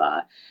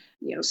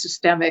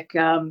systemic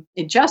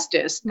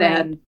injustice,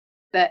 then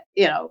that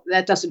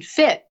doesn't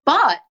fit.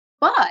 But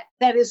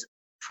that is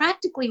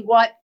practically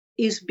what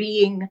is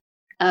being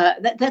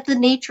that the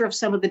nature of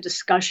some of the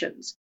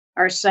discussions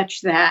are such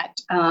that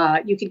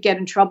you could get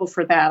in trouble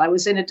for that. I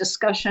was in a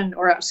discussion,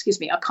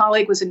 a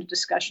colleague was in a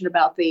discussion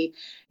about the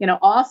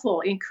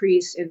awful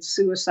increase in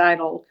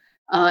suicidal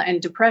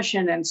and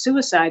depression and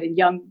suicide in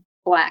young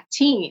Black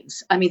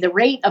teens. The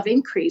rate of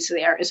increase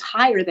there is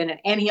higher than in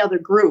any other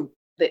group.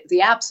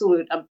 The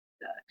absolute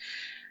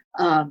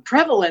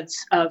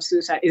prevalence of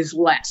suicide is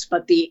less,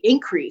 but the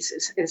increase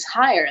is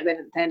higher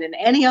than in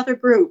any other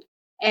group.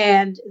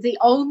 And the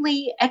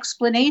only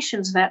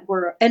explanations that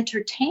were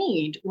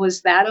entertained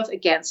was that of,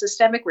 again,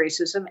 systemic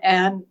racism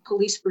and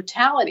police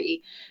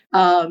brutality.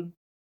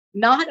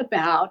 Not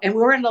about, and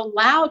we weren't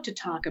allowed to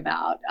talk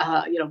about,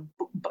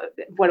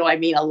 what do I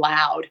mean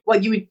allowed?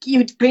 Well, you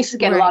would basically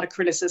get a lot of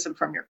criticism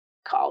from your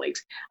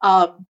colleagues.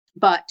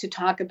 But to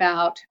talk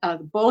about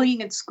the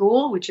bullying in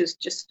school, which is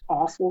just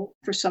awful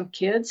for some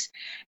kids,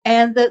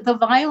 and the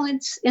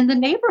violence in the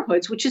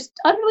neighborhoods, which is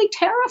utterly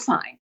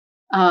terrifying.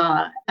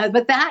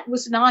 But that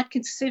was not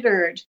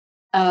considered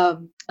a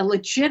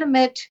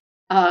legitimate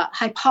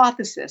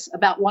hypothesis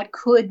about what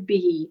could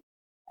be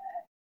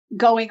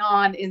going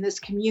on in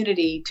this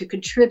community to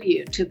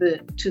contribute to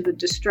the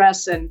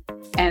distress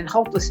and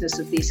hopelessness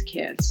of these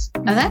kids.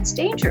 And that's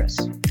dangerous.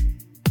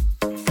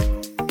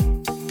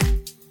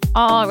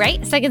 All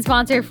right, second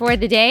sponsor for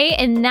the day,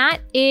 and that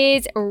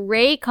is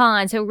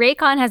Raycon. So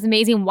Raycon has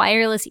amazing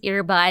wireless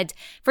earbuds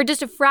for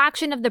just a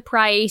fraction of the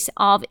price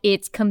of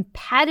its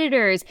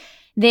competitors.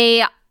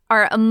 They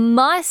are a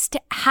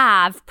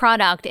must-have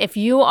product if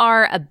you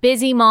are a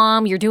busy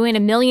mom, you're doing a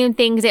million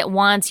things at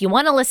once, you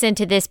want to listen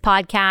to this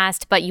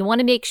podcast, but you want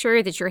to make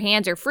sure that your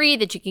hands are free,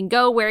 that you can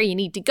go where you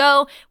need to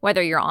go,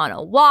 whether you're on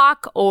a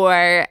walk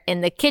or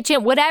in the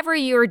kitchen, whatever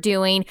you're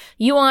doing,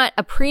 you want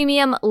a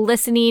premium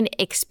listening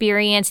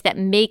experience that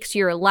makes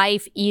your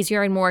life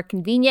easier and more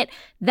convenient.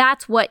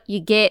 That's what you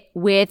get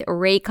with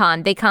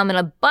Raycon. They come in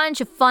a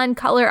bunch of fun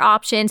color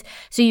options,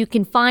 so you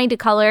can find a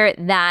color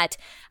that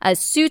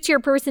suits your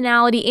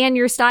personality and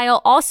your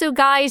style. Also,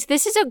 guys,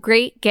 this is a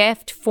great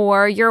gift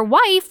for your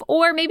wife,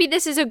 or maybe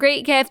this is a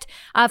great gift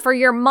for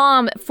your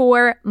mom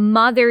for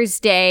Mother's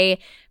Day.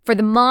 For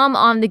the mom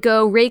on the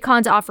go,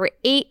 Raycons offer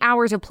 8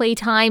 hours of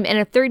playtime and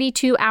a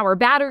 32-hour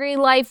battery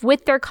life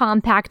with their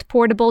compact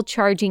portable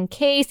charging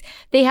case.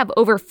 They have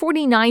over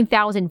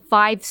 49,000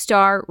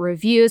 5-star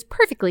reviews,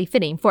 perfectly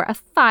fitting for a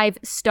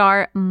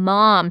 5-star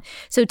mom.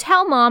 So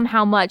tell mom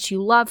how much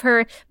you love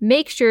her.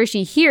 Make sure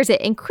she hears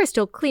it in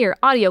crystal clear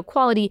audio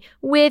quality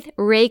with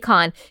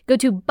Raycon. Go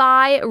to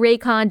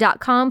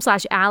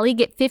buyraycon.com/Allie.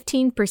 Get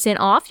 15%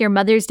 off your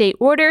Mother's Day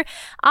order.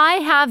 I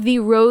have the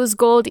rose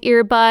gold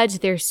earbuds.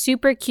 They're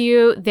super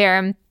cute.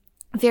 They're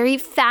very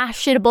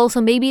fashionable,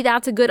 so maybe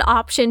that's a good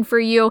option for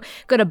you.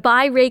 Go to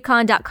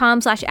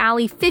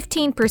buyraycon.com/Allie,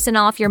 15%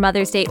 off your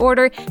Mother's Day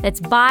order. That's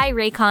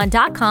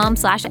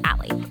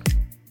buyraycon.com/Allie.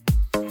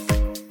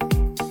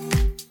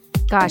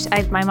 Gosh,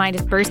 my mind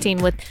is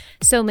bursting with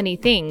so many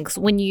things.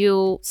 When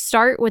you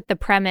start with the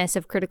premise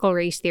of critical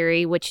race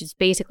theory, which is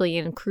basically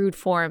in crude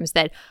forms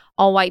that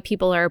all white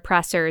people are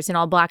oppressors and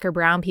all black or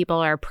brown people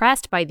are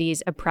oppressed by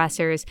these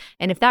oppressors,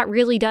 and if that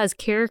really does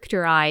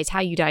characterize how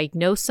you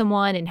diagnose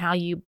someone and how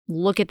you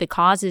look at the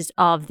causes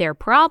of their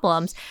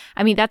problems,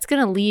 I mean, that's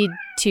going to lead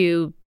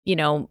to,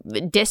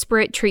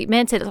 disparate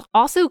treatments. It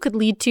also could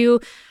lead to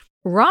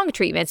wrong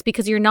treatments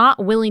because you're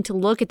not willing to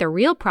look at the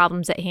real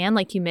problems at hand.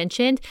 Like you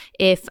mentioned,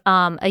 if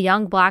a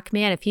young black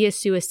man, if he is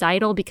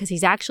suicidal because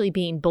he's actually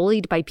being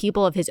bullied by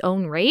people of his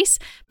own race,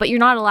 but you're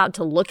not allowed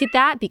to look at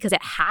that because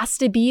it has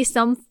to be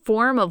some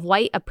form of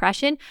white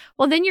oppression,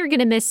 well, then you're going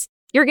to miss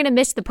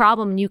the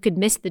problem, and you could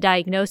miss the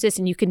diagnosis,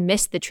 and you could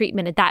miss the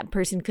treatment that that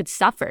person could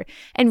suffer.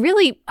 And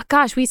really,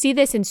 gosh, we see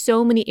this in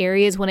so many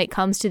areas when it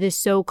comes to this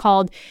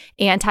so-called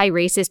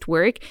anti-racist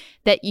work,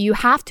 that you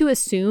have to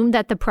assume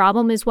that the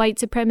problem is white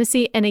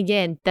supremacy. And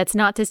again, that's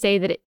not to say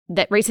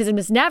that racism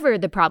is never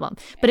the problem.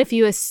 But if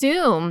you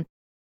assume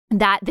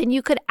that, then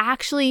you could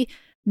actually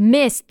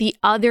miss the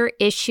other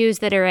issues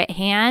that are at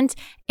hand,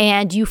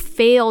 and you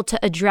fail to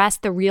address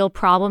the real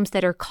problems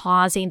that are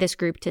causing this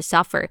group to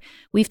suffer.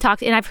 We've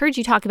talked, and I've heard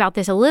you talk about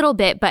this a little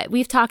bit, but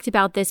we've talked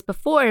about this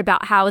before,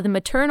 about how the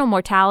maternal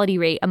mortality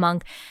rate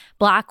among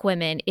Black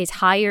women is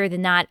higher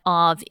than that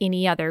of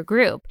any other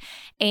group.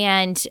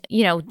 And,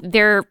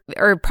 there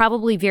are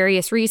probably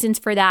various reasons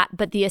for that,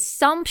 but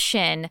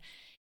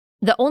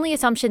the only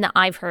assumption that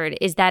I've heard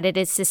is that it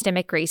is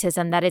systemic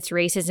racism, that it's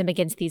racism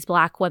against these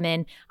Black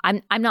women.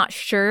 I'm not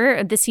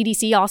sure. The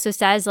CDC also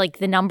says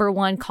the number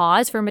one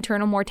cause for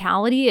maternal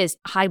mortality is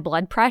high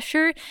blood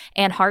pressure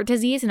and heart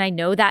disease. And we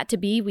know that to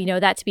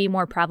be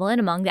more prevalent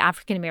among the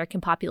African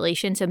American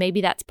population. So maybe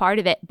that's part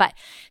of it. But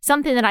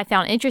something that I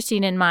found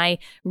interesting in my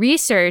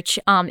research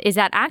is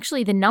that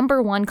actually the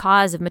number one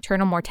cause of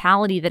maternal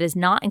mortality that is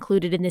not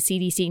included in the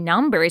CDC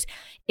numbers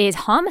is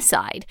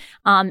homicide.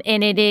 And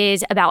it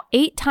is about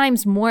 8 times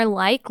more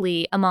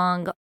likely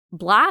among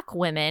Black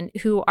women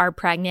who are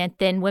pregnant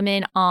than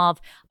women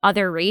of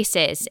other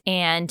races.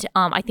 And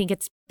I think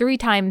it's 3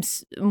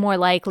 times more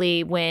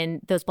likely when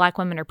those Black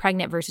women are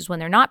pregnant versus when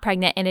they're not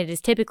pregnant. And it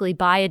is typically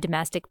by a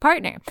domestic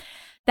partner.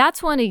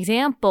 That's one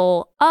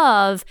example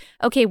of,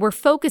 okay, we're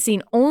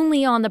focusing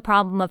only on the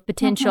problem of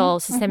potential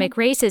systemic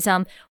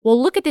racism.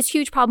 Well, look at this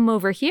huge problem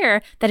over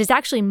here that is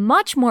actually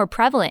much more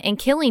prevalent and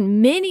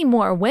killing many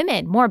more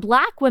women, more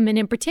Black women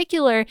in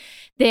particular,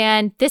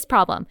 than this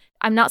problem.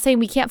 I'm not saying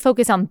we can't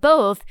focus on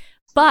both,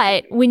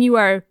 but when you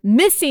are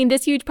missing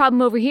this huge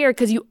problem over here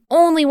because you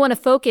only want to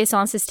focus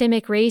on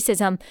systemic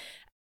racism,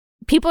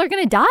 people are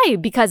going to die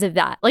because of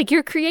that.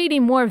 You're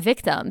creating more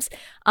victims.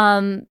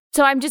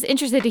 So I'm just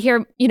interested to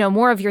hear,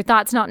 more of your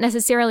thoughts, not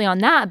necessarily on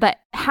that, but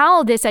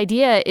how this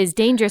idea is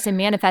dangerous and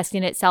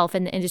manifesting itself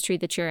in the industry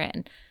that you're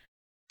in.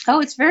 Oh,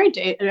 it's very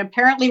dangerous.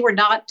 Apparently we're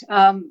not,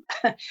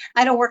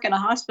 I don't work in a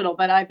hospital,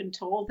 but I've been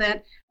told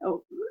that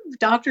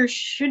doctors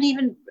shouldn't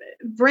even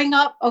bring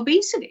up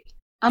obesity.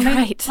 I mean,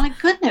 right. My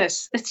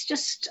goodness, it's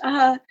just,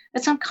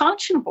 it's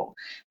unconscionable.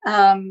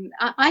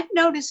 I've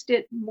noticed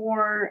it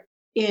more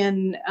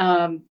in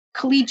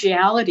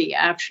collegiality,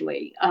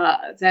 actually,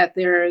 that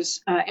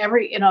there's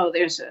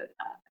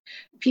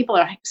people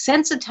are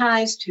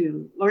sensitized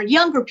to, or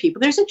younger people,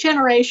 there's a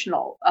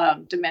generational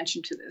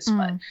dimension to this,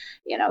 but,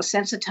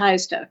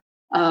 sensitized to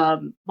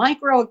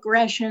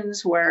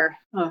microaggressions where,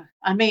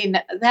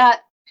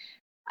 that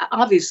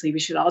obviously we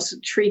should also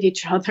treat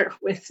each other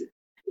with,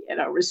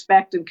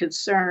 respect and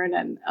concern,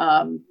 and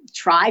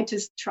try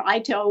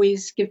to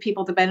always give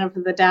people the benefit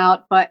of the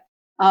doubt. But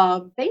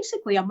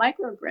basically a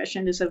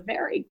microaggression is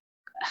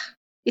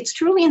it's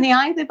truly in the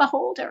eye of the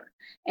beholder.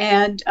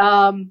 And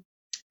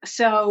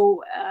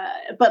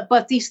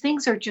but these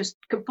things are just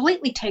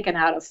completely taken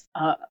out of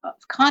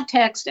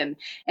context,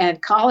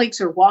 and colleagues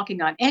are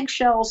walking on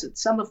eggshells. And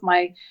some of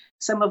my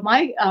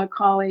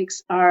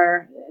colleagues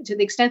are, to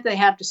the extent they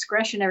have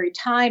discretionary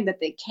time that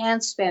they can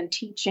spend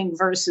teaching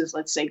versus,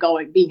 let's say,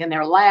 being in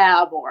their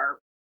lab or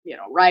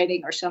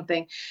writing or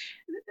something,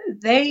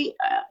 they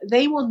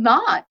will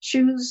not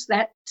choose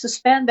to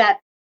spend that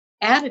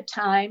at a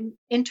time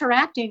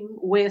interacting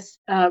with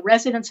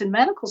residents and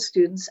medical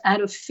students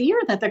out of fear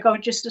that they're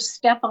going just to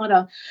step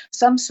on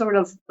some sort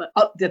of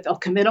that they'll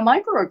commit a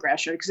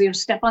microaggression because they'll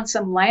step on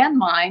some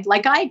landmine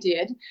like I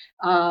did.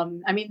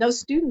 I mean, those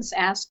students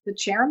asked the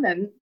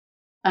chairman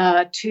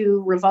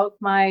to revoke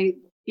my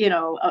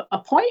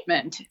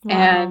appointment. Wow.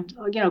 And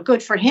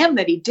good for him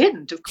that he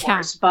didn't, of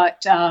course.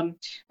 Yeah.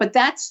 But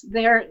that's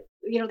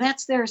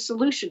their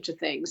solution to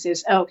things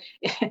is,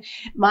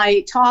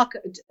 my talk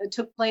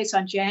took place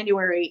on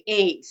January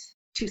 8th,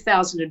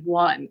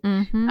 2001.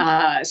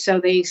 Mm-hmm. So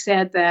they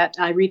said that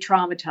I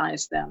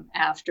re-traumatized them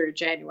after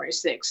January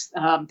 6th.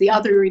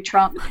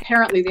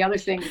 Apparently the other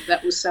thing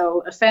that was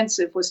so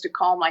offensive was to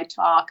call my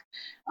talk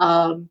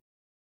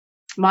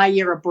My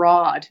Year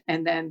Abroad,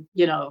 and then,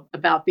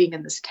 about being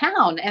in this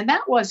town. And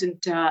that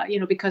wasn't,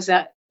 because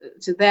that,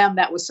 to them,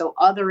 that was so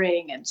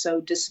othering and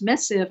so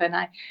dismissive. And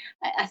I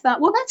thought,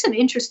 well, that's an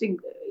interesting,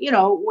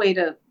 way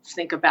to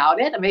think about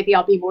it. And maybe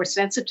I'll be more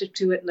sensitive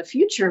to it in the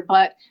future.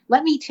 But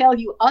let me tell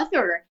you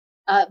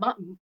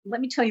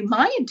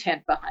my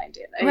intent behind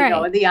it.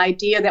 Right. The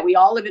idea that we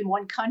all live in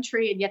one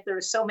country and yet there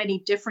are so many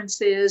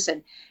differences,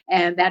 and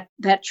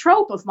that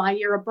trope of My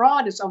Year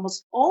Abroad is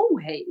almost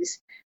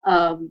always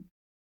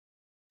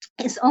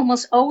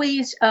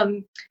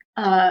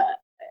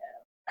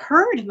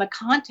heard in the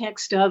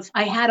context of,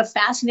 I had a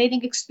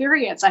fascinating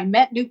experience. I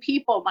met new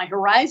people. My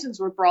horizons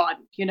were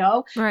broadened,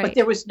 right. But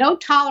there was no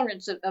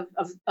tolerance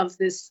of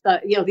this,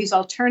 these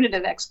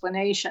alternative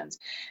explanations.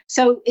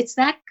 So it's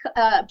that,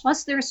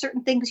 plus there are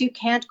certain things you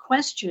can't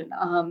question.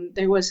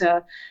 There was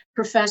a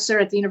professor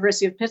at the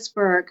University of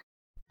Pittsburgh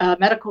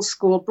medical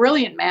school,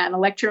 brilliant man,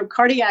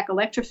 cardiac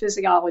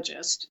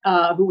electrophysiologist,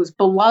 who was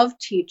beloved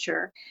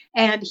teacher.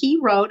 And he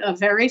wrote a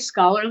very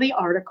scholarly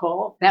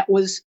article that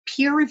was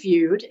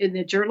peer-reviewed in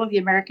the Journal of the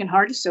American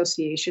Heart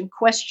Association,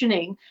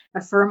 questioning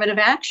affirmative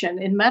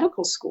action in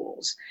medical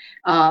schools,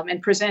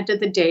 and presented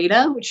the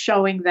data, which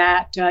showing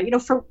that,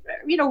 for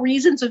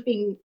reasons of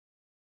being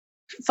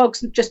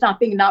folks just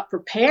not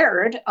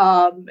prepared,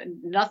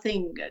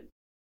 nothing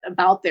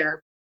about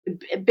their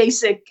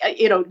basic,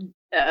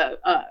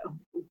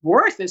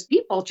 worth as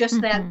people, just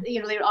mm-hmm. that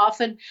they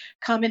often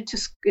come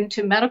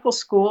into medical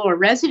school or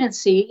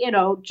residency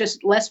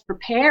just less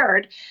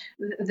prepared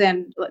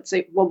than, let's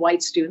say,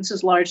 white students,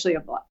 is largely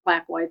a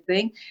black-white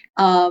thing,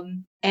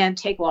 and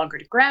take longer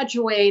to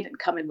graduate and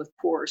come in with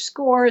poorer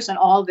scores and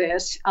all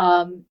this,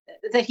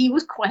 that he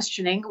was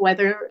questioning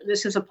whether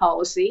this is a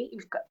policy.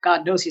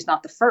 God knows he's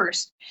not the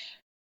first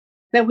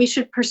that we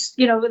should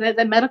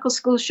that medical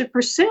schools should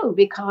pursue,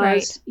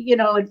 because,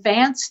 right.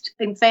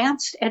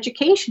 Advanced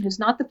education is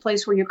not the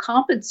place where you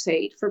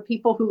compensate for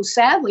people who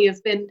sadly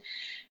have been,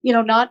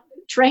 not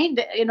trained,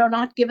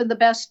 not given the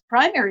best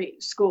primary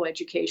school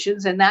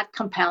educations, and that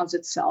compounds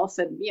itself.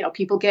 And,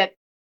 people get,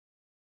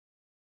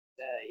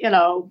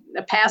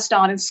 passed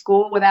on in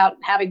school without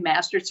having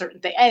mastered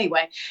certain things.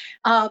 Anyway,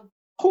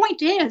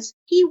 point is,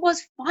 he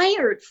was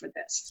fired for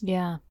this.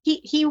 Yeah.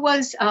 He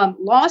was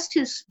lost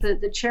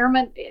the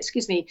chairman,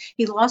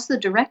 he lost the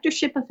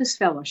directorship of his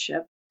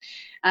fellowship.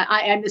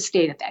 I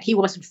misstated that. He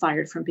wasn't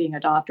fired from being a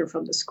doctor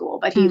from the school,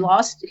 but he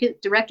lost his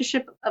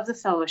directorship of the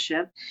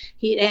fellowship.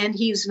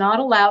 He's not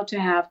allowed to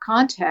have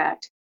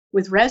contact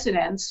with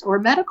residents or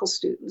medical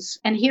students.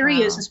 And here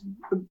he is, this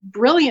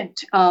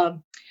brilliant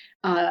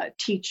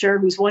teacher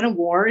who's won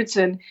awards.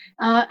 And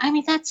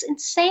that's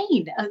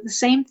insane. The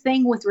same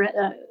thing with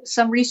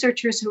some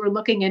researchers who are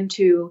looking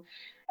into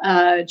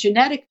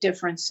genetic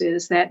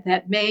differences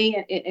that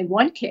may, in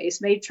one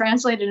case, may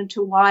translate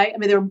into why.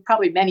 There are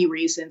probably many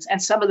reasons, and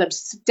some of them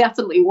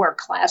definitely were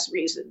class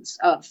reasons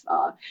of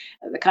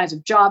the kinds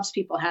of jobs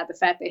people had, the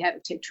fact they had to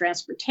take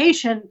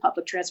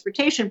public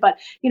transportation, but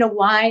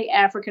why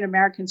African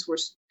Americans were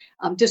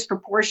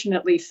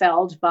disproportionately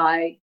felled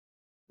by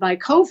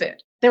COVID.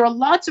 There are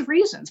lots of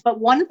reasons, but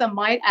one of them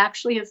might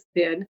actually have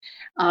been,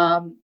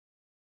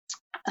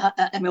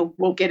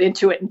 we'll get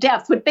into it in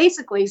depth, but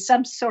basically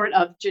some sort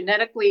of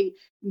genetically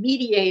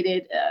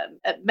mediated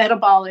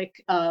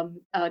metabolic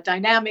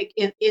dynamic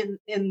in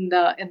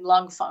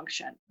lung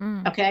function.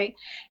 Okay,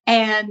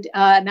 and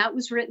that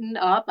was written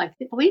up. I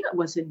believe it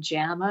was in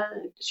JAMA,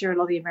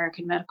 Journal of the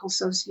American Medical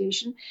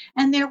Association,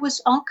 and there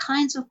was all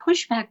kinds of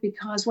pushback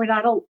because we're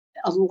not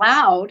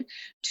allowed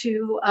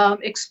to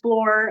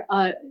explore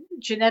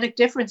genetic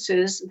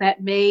differences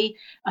that may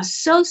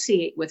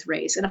associate with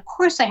race. And of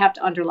course, I have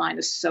to underline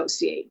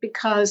associate,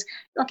 because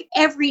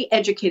every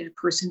educated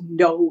person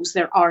knows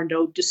there are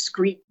no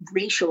discrete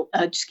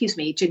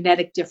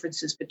genetic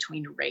differences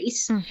between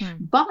race.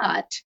 Mm-hmm.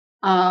 But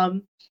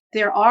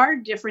there are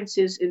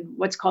differences in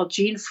what's called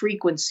gene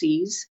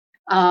frequencies.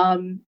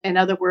 In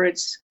other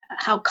words,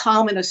 how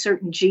common a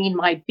certain gene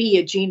might be,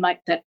 a gene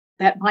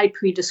that might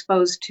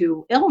predispose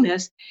to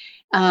illness,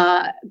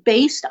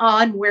 based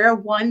on where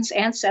one's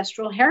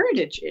ancestral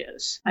heritage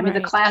is.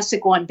 The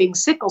classic one being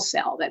sickle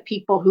cell, that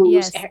people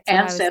whose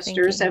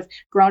ancestors have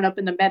grown up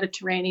in the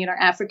Mediterranean or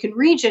African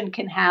region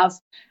can have,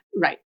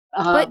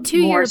 but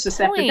more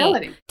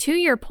susceptibility. To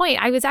your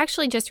point, I was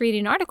actually just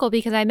reading an article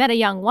because I met a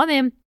young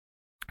woman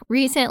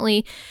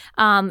recently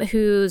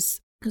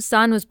whose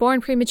son was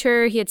born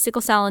premature. He had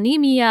sickle cell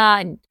anemia,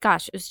 and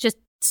gosh, it was just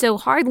so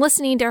hard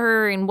listening to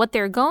her and what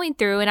they're going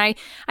through. And I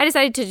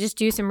decided to just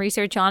do some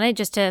research on it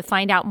just to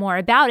find out more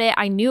about it.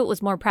 I knew it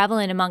was more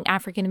prevalent among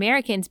African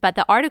Americans, but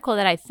the article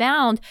that I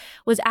found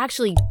was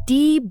actually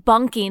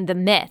debunking the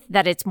myth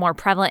that it's more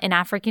prevalent in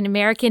African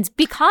Americans,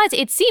 because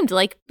it seemed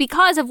like,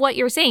 because of what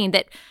you're saying,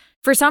 that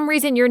for some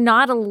reason you're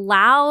not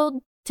allowed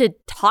to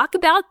talk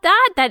about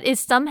that is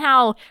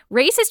somehow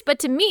racist. But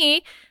to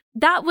me,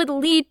 that would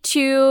lead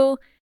to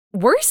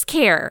worse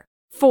care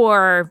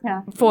for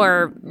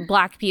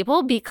Black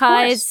people,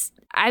 because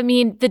I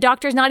mean, the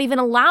doctor's not even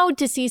allowed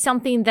to see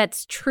something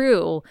that's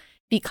true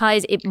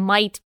because it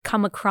might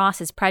come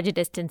across as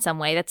prejudiced in some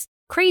way. That's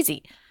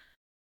crazy.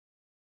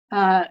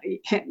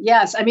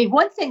 Yes. I mean,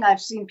 one thing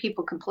I've seen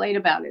people complain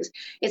about is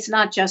it's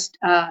not just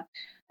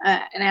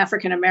an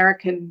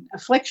African-American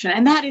affliction.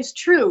 And that is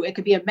true. It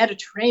could be a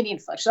Mediterranean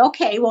affliction.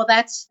 Okay, well,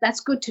 that's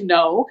good to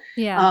know.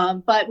 Yeah.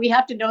 But we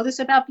have to know this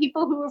about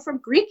people who are from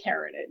Greek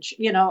heritage,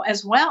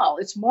 as well.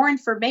 It's more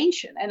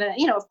information. And,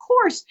 of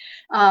course,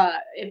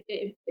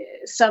 it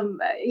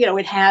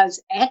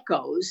has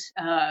echoes,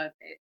 to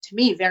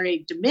me,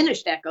 very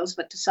diminished echoes,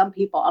 but to some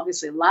people,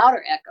 obviously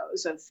louder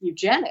echoes of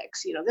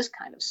eugenics, this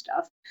kind of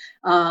stuff.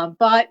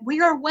 But we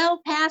are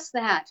well past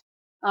that.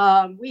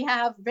 We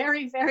have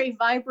very, very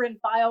vibrant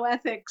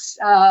bioethics,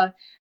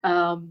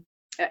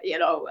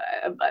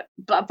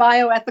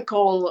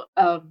 bioethical.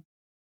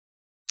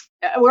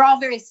 We're all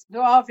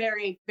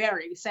very,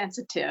 very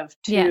sensitive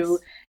to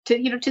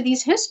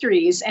these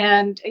histories,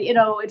 and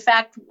in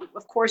fact,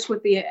 of course,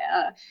 with the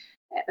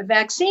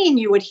vaccine,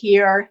 you would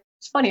hear.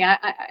 It's funny.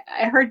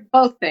 I heard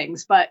both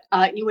things, but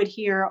you would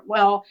hear,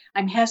 "Well,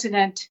 I'm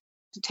hesitant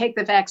to take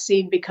the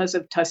vaccine because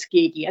of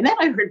Tuskegee," and then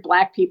I heard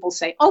Black people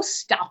say, "Oh,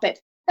 stop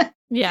it."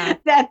 Yeah,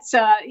 that's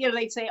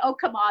they'd say, "Oh,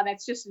 come on,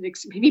 that's just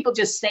people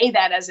just say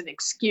that as an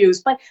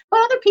excuse." But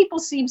other people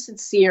seem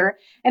sincere,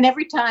 and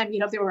every time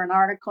if there were an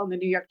article in the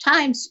New York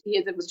Times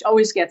that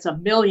always gets a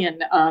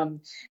million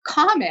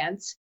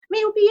comments. I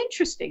mean, it would be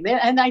interesting,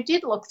 and I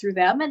did look through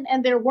them,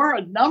 and there were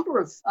a number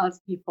of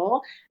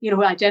people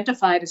who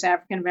identified as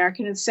African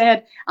American and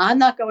said, "I'm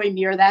not going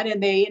near that,"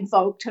 and they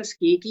invoked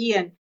Tuskegee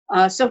and.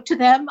 So to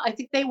them, I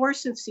think they were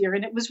sincere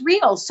and it was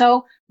real.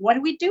 So what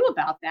do we do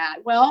about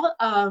that? Well,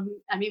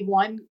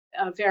 one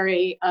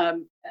very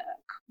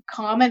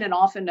common and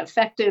often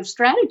effective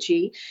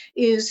strategy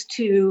is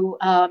to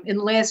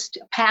enlist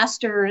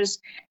pastors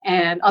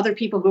and other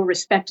people who are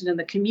respected in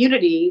the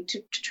community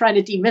to try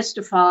to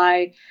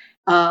demystify,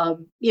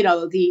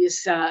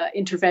 these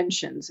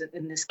interventions,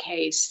 in this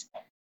case,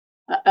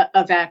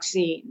 a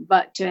vaccine,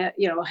 but to,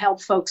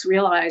 help folks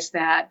realize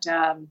that,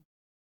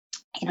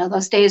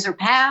 those days are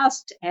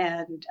past,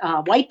 and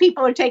white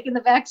people are taking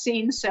the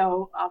vaccine.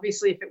 So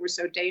obviously, if it were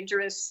so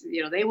dangerous,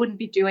 they wouldn't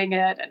be doing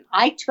it. And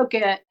I took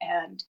it,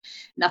 and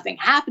nothing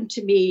happened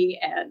to me,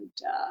 and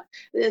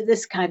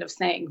this kind of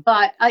thing.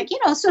 But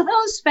so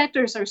those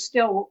specters are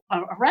still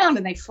around,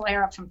 and they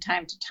flare up from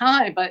time to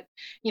time. But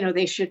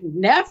they should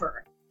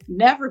never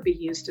be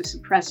used to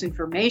suppress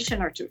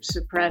information or to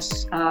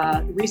suppress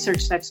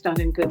research that's done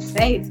in good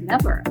faith.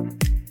 Never.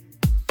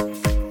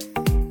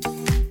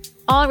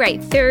 All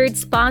right, third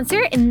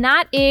sponsor, and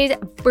that is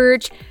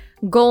Birch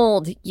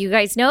Gold. You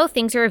guys know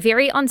things are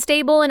very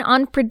unstable and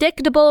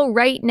unpredictable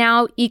right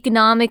now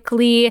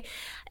economically.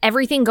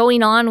 Everything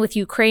going on with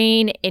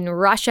Ukraine and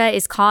Russia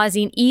is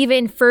causing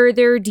even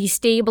further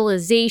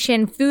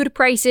destabilization. Food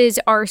prices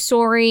are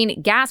soaring.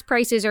 Gas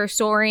prices are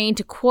soaring.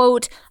 To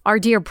quote our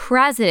dear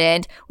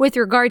president, with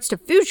regards to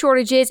food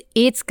shortages,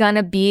 it's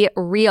gonna be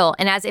real.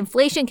 And as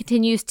inflation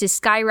continues to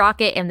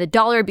skyrocket and the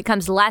dollar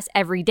becomes less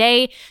every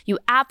day, you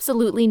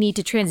absolutely need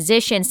to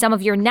transition some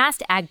of your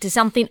nest egg to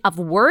something of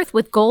worth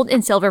with gold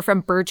and silver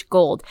from Birch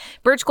Gold.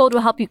 Birch Gold will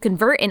help you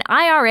convert an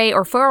IRA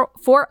or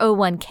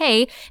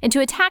 401k into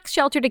a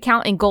tax-sheltered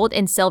account in gold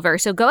and silver.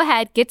 So go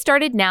ahead, get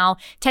started now.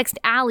 Text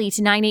Allie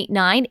to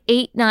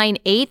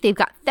 989-898. They've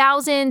got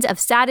thousands of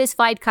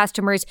satisfied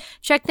customers.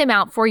 Check them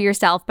out for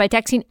yourself by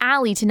texting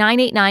Allie to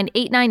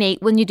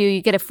 989-898. When you do,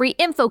 you get a free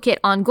info kit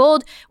on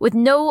gold with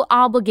no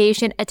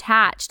obligation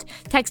attached.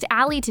 Text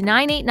Allie to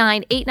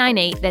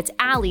 989-898. That's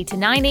Allie to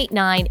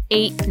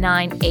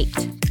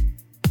 989-898.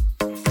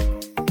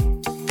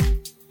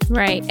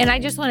 Right. And I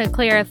just want to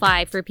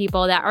clarify for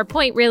people that our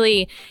point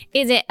really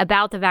isn't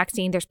about the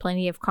vaccine. There's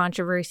plenty of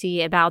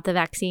controversy about the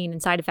vaccine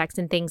and side effects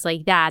and things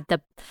like that.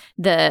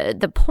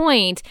 The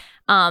point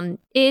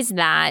is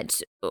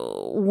that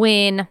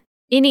when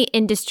any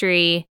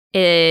industry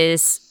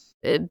is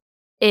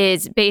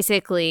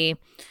basically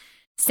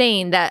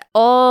saying that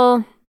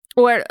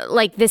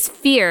this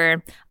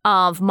fear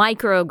of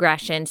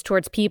microaggressions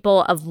towards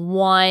people of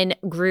one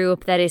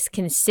group that is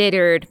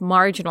considered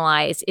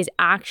marginalized is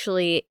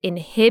actually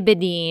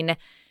inhibiting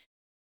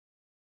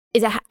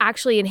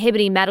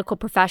medical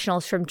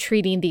professionals from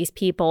treating these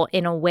people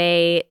in a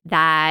way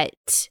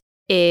that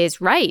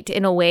is right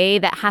in a way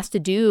that has to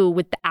do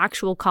with the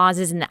actual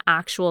causes and the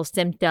actual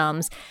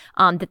symptoms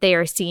that they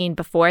are seeing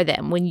before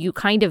them. When you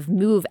kind of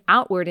move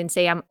outward and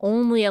say, I'm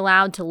only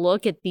allowed to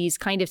look at these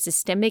kind of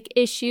systemic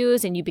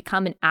issues, and you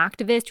become an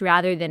activist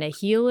rather than a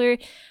healer,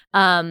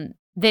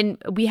 then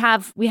we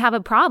have a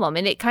problem.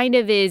 And it kind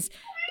of is,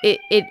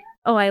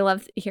 oh, I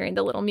love hearing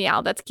the little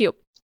meow. That's cute.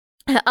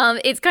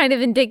 It's kind of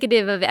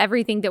indicative of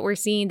everything that we're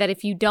seeing, that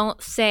if you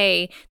don't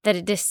say that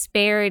a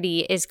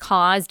disparity is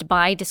caused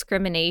by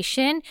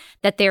discrimination,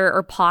 that there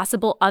are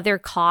possible other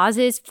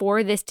causes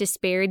for this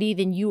disparity,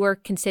 then you are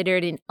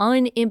considered an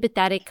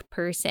unempathetic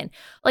person.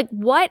 Like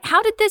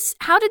how did this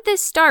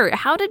start?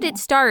 How did it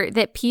start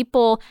that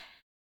people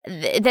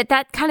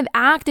that kind of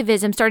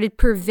activism started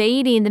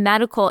pervading the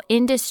medical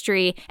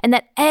industry, and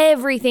that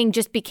everything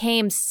just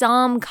became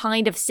some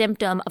kind of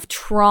symptom of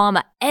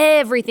trauma?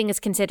 Everything is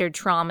considered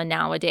trauma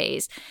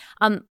nowadays.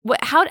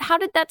 How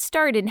did that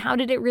start, and how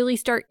did it really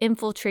start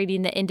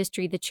infiltrating the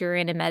industry that you're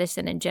in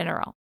medicine in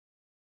general?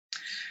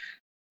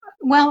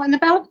 Well, in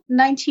about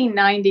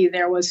 1990,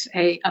 there was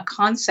a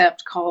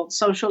concept called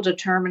social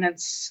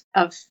determinants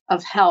of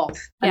health.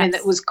 I mean,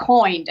 that was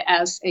coined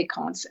as a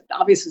concept.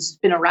 Obviously, it's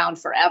been around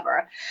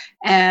forever,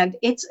 and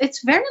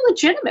it's very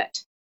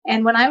legitimate.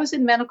 And when I was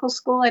in medical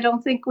school, I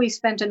don't think we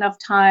spent enough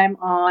time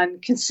on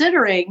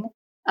considering,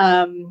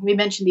 we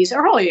mentioned these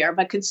earlier,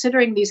 but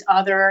considering these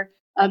other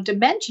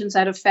dimensions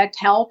that affect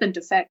health and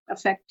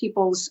affect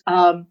people's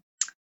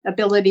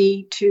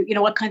ability to,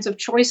 what kinds of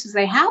choices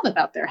they have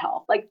about their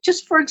health. Like,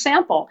 just for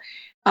example,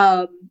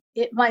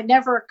 it might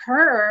never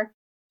occur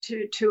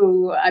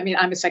to, I mean,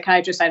 I'm a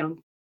psychiatrist, I don't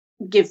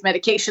give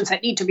medications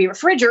that need to be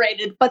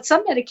refrigerated, but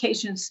some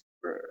medications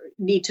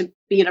need to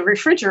be in a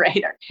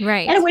refrigerator.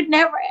 Right. And it would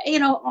never,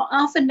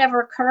 often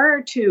never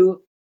occur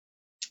to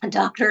a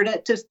doctor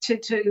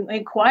to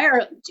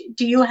inquire,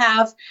 do you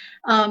have,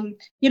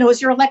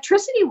 is your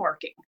electricity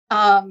working?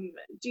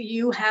 Do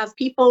you have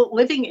people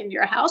living in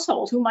your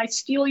household who might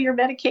steal your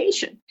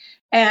medication?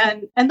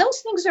 And those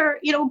things are,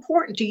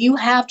 important. Do you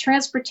have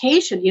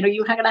transportation?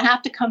 You're going to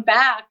have to come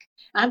back.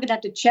 I'm going to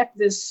have to check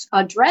this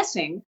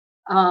dressing.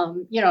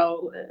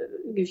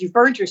 If you've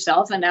burned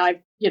yourself and now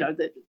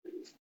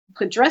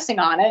put dressing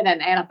on it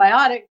and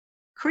antibiotic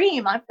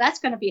cream, that's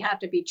going to have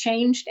to be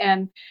changed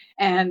and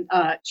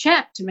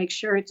checked to make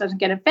sure it doesn't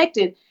get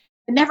infected.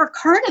 It never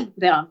occurred to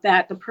them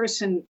that the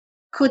person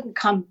couldn't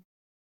come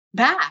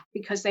back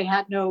because they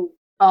had no,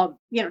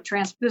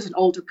 this is an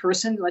older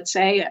person, let's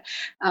say,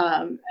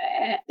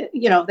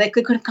 they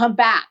couldn't come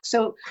back.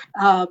 So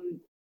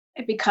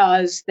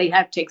because they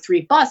had to take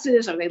 3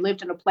 buses, or they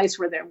lived in a place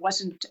where there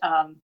wasn't,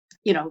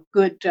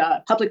 good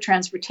public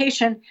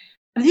transportation.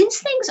 These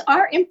things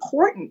are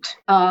important.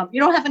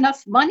 You don't have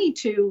enough money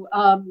to,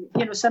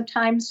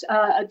 sometimes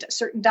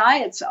certain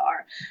diets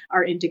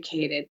are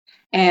indicated,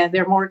 and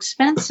they're more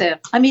expensive.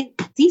 I mean,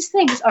 these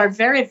things are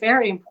very,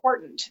 very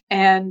important.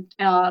 And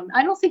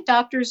I don't think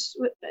doctors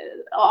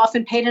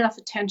often paid enough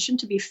attention,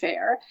 to be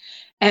fair.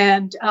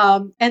 And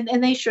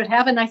they should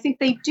have, and I think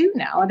they do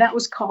now. And that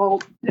was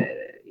called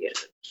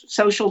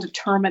social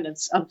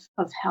determinants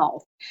of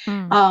health.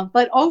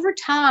 But over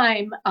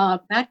time,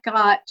 that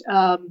got...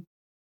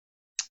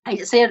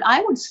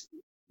 I would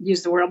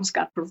use the word, almost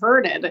got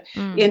perverted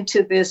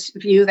into this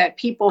view that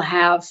people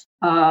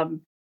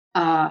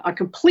are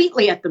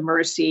completely at the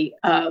mercy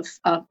of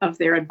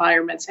their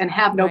environments and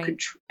have no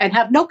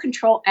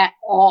control at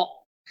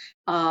all.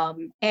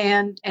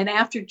 And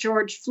after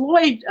George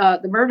Floyd,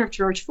 the murder of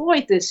George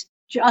Floyd, this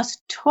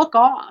just took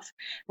off.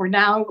 Where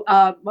now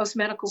most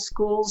medical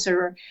schools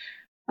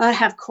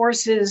have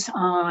courses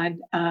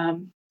on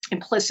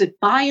implicit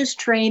bias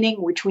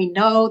training, which we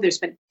know there's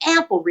been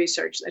ample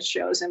research that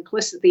shows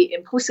the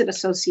implicit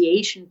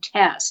association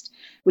test,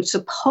 which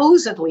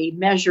supposedly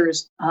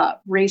measures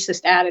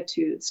racist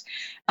attitudes,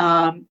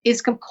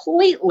 is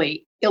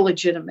completely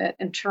illegitimate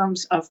in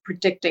terms of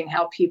predicting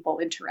how people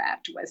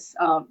interact with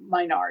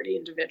minority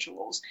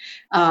individuals.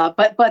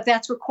 But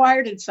that's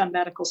required in some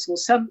medical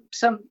schools.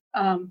 Some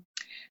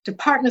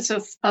departments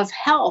of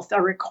health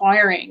are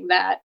requiring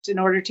that in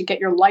order to get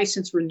your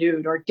license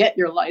renewed or get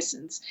your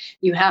license,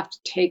 you have to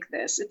take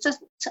this. It's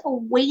a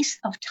waste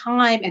of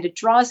time, and it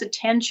draws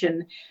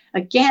attention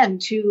again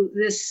to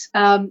this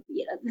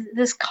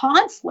this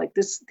conflict,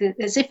 this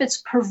as if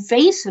it's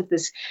pervasive,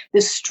 this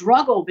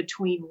struggle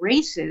between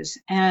races,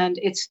 and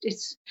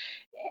it's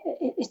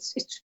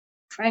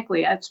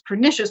frankly, it's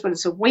pernicious, but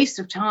it's a waste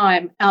of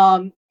time.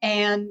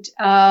 And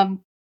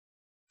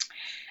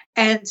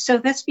so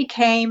this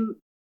became,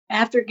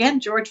 after, again,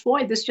 George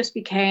Floyd, this just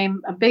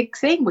became a big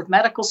thing with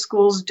medical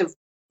schools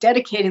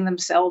dedicating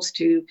themselves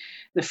to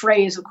the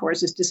phrase, of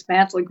course, is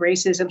dismantling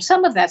racism.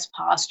 Some of that's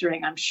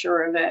posturing, I'm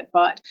sure of it,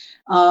 but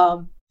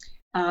some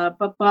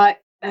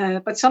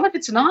of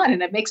it's not,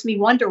 and it makes me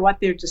wonder what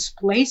they're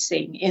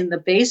displacing in the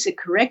basic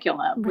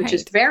curriculum, which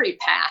is very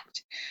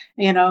packed,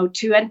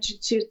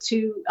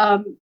 to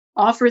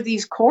offer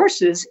these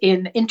courses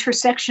in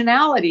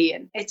intersectionality,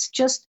 and it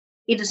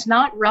is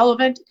not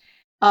relevant.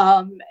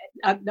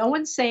 No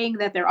one's saying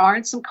that there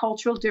aren't some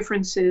cultural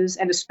differences,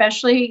 and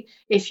especially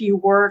if you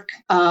work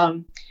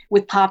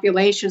with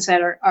populations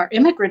that are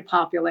immigrant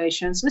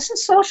populations. This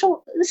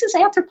is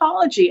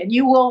anthropology, and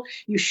you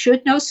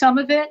should know some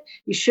of it.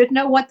 You should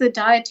know what the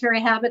dietary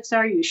habits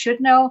are. You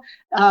should know,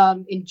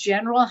 in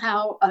general,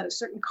 how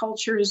certain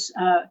cultures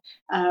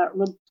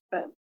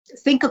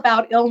think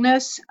about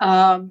illness,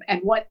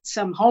 and what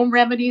some home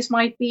remedies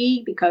might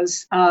be,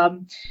 because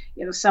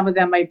some of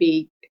them might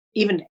be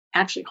even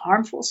actually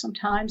harmful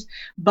sometimes,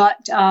 but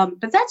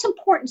that's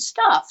important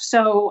stuff.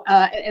 So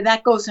and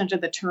that goes into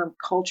the term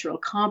cultural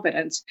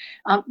competence,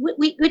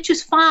 which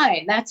is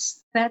fine.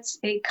 That's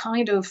a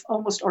kind of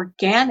almost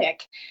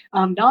organic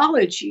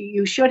knowledge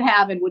you should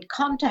have and would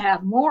come to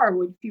have more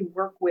if you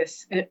work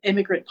with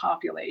immigrant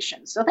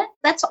populations. So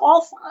that's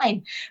all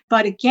fine.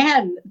 But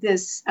again,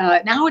 this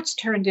now it's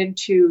turned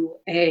into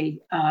a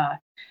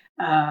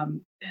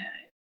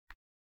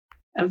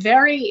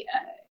very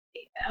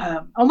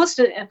almost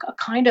a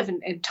kind of an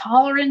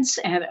intolerance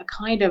and a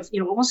kind of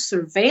almost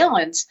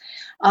surveillance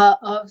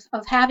of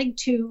having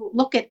to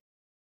look at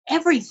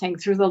everything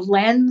through the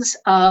lens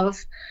of,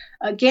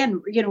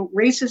 again,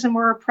 racism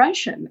or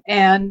oppression.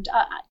 And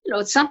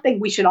it's something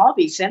we should all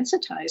be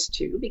sensitized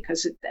to,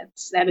 because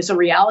that is a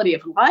reality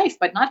of life,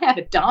 but not have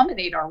it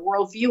dominate our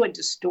worldview and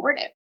distort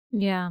it.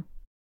 Yeah,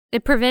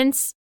 it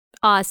prevents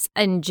us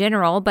in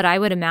general, but I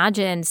would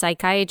imagine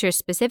psychiatrists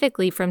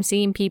specifically from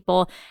seeing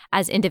people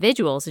as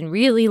individuals and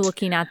really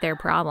looking at their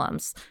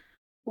problems.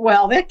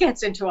 Well, that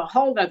gets into a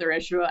whole other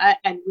issue,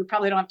 and we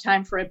probably don't have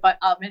time for it, but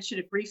I'll mention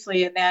it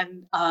briefly, and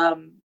then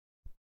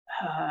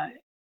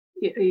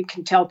you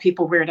can tell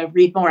people where to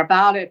read more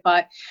about it.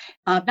 But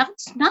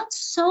not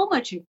so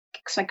much in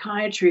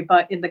psychiatry,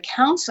 but in the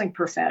counseling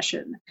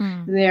profession,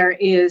 there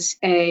is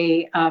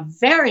a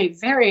very,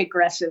 very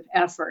aggressive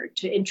effort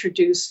to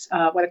introduce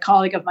what a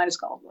colleague of mine has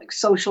called like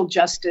social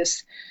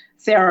justice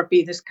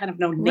therapy. There's kind of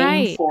no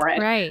name for it,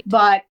 right.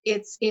 But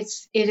it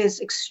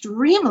is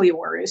extremely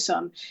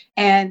worrisome,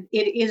 and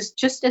it is,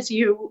 just as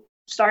you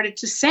started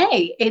to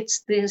say,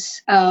 it's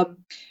this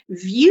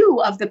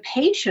view of the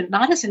patient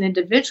not as an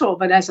individual,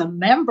 but as a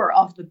member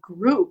of the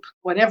group,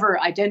 whatever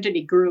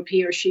identity group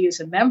he or she is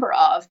a member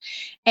of.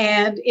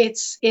 And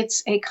it's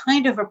a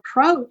kind of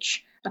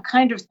approach, a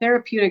kind of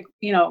therapeutic,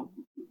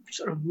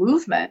 sort of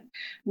movement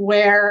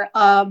where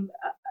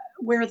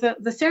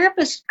the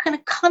therapist kind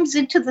of comes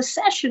into the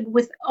session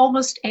with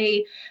almost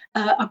a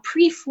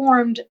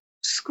preformed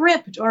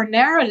script or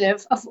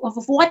narrative of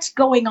what's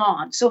going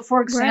on. So,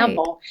 for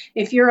example,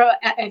 right.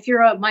 if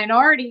you're a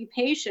minority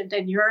patient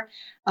and you're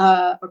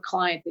or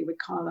client, they would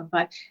call them,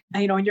 but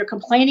and you're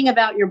complaining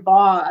about your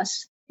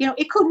boss,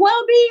 it could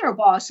well be your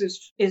boss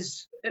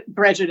is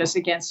prejudiced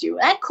against you.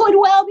 That could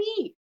well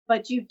be,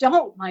 but you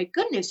don't. My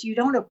goodness, you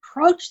don't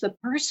approach the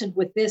person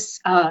with this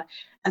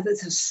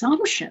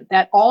assumption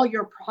that all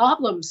your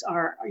problems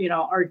are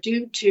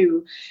due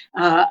to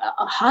a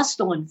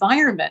hostile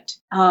environment.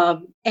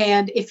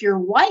 And if you're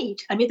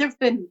white, there've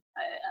been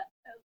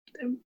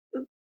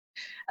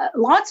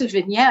lots of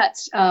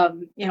vignettes,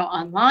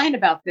 online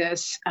about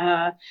this,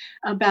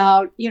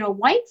 about,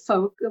 white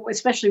folk,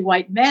 especially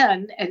white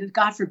men, and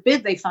God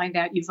forbid they find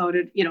out you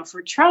voted,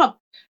 for Trump,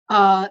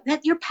 that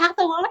you're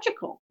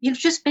pathological,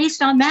 just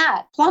based on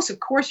that. Plus, of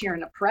course, you're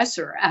an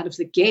oppressor out of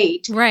the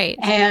gate. Right.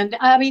 And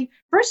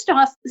first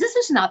off, this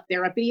is not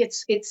therapy.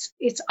 It's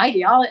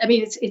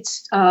ideology.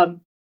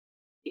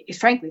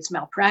 Frankly, it's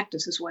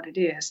malpractice is what it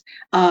is.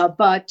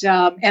 But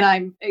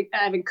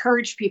I've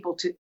encouraged people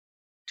to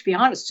be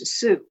honest, to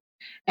sue.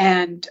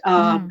 And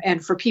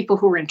for people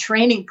who are in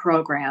training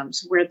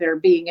programs where they're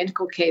being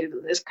inculcated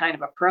with this kind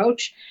of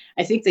approach,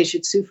 I think they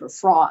should sue for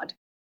fraud,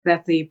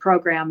 that the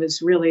program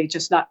is really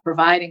just not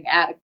providing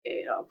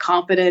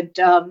competent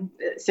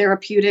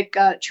therapeutic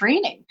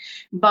training.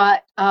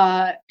 But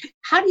how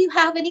do you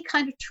have any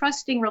kind of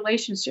trusting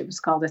relationship? It's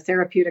called a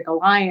therapeutic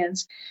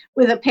alliance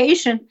with a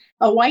patient,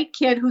 a white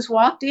kid who's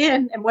walked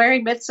in and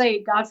wearing, let's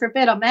say, God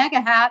forbid, a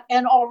MAGA hat,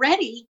 and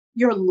already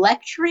you're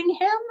lecturing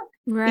him?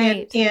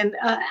 Right.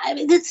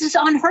 This is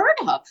unheard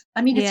of.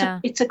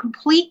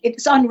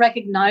 It's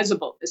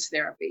unrecognizable, this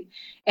therapy.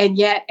 And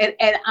yet,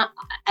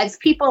 as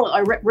people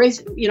are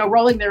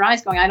rolling their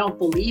eyes going, I don't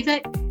believe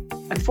it.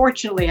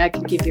 Unfortunately, I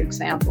can give you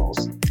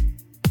examples.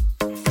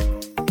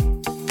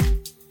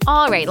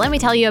 All right, let me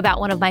tell you about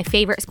one of my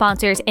favorite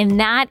sponsors,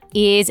 and that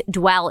is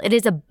Dwell. It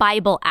is a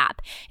Bible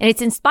app, and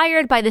it's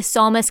inspired by the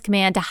psalmist's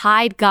command to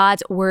hide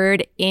God's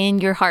word in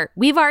your heart.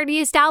 We've already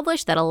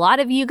established that a lot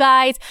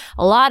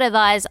of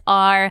us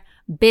are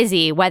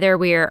busy, whether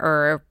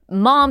we're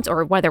moms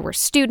or whether we're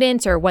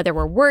students or whether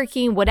we're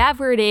working,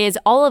 whatever it is,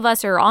 all of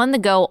us are on the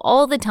go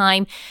all the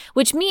time,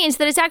 which means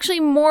that it's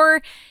actually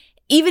more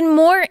even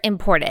more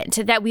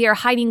important that we are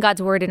hiding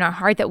God's word in our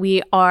heart, that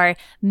we are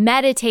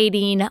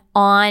meditating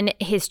on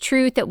his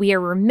truth, that we are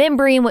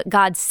remembering what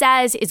God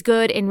says is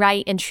good and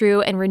right and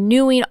true, and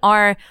renewing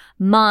our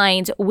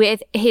minds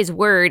with his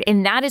word.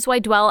 And that is why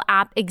Dwell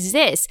app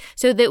exists,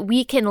 so that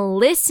we can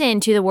listen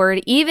to the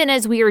word even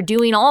as we are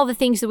doing all the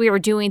things that we are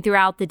doing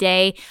throughout the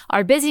day.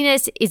 Our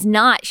busyness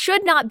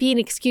should not be an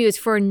excuse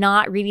for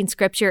not reading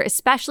scripture,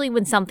 especially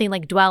when something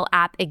like Dwell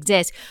app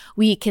exists.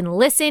 We can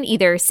listen,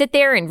 either sit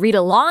there and read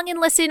along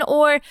and listen,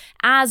 or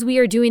as we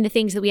are doing the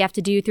things that we have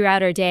to do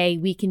throughout our day,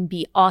 we can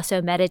be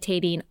also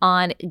meditating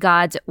on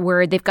God's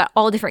word. They've got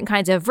all different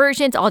kinds of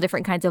versions, all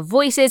different kinds of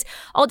voices,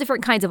 all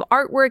different kinds of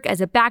artwork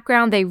as a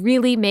background. They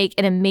really make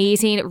an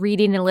amazing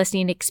reading and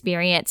listening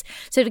experience.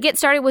 So to get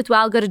started with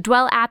Dwell, go to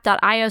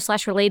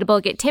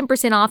dwellapp.io/relatable, get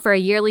 10% off for a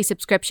yearly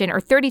subscription, or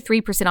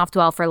 33% off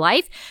Dwell for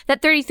life.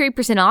 That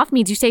 33% off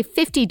means you save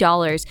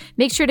 $50.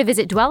 Make sure to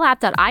visit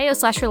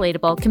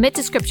dwellapp.io/relatable, commit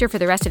to scripture for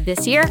the rest of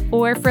this year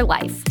or for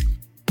life.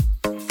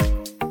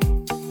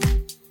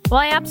 Well,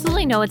 I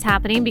absolutely know what's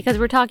happening because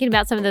we're talking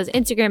about some of those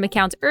Instagram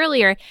accounts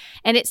earlier,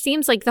 and it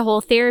seems like the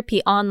whole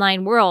therapy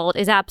online world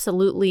is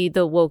absolutely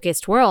the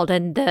wokest world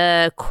and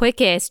the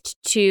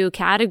quickest to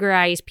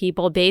categorize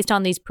people based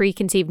on these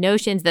preconceived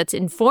notions that's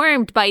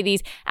informed by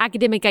these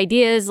academic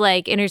ideas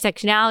like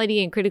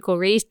intersectionality and critical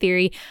race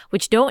theory,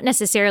 which don't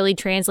necessarily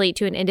translate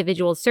to an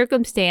individual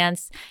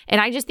circumstance. And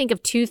I just think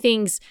of two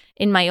things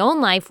in my own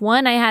life.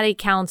 One, I had a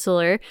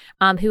counselor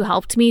who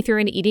helped me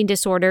through an eating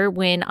disorder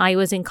when I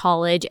was in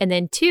college. And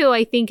then two,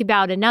 I think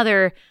about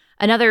another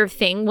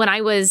thing. When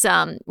I was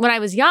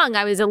young,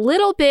 I was a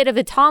little bit of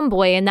a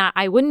tomboy in that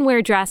I wouldn't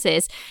wear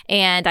dresses,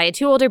 and I had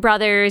two older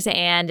brothers,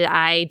 and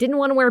I didn't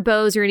want to wear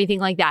bows or anything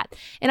like that.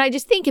 And I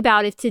just think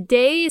about if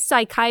today's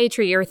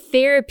psychiatry or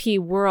therapy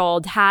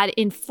world had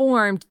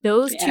informed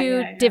those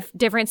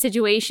different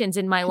situations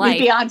in my life.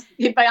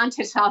 You'd be on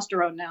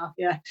testosterone now.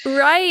 Yeah.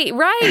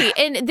 Right.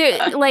 And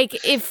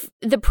if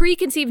the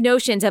preconceived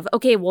notions of,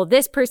 okay, well,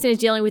 this person is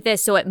dealing with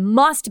this, so it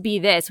must be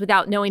this,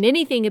 without knowing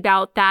anything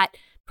about that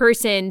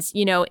person's,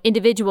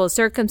 individual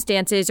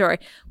circumstances or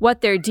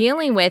what they're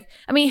dealing with.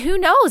 I mean, who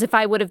knows if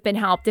I would have been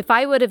helped, if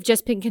I would have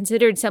just been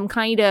considered some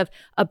kind of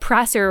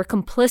oppressor or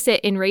complicit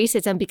in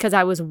racism because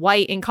I was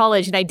white in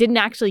college and I didn't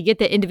actually get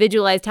the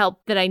individualized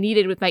help that I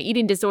needed with my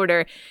eating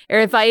disorder, or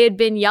if I had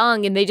been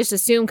young and they just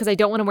assumed because I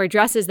don't want to wear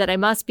dresses that I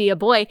must be a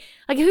boy.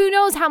 Like, who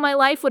knows how my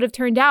life would have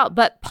turned out.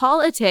 But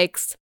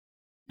politics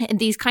and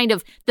these kind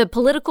of the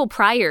political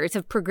priors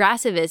of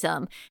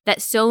progressivism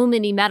that so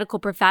many medical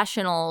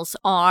professionals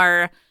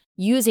are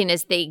using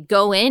as they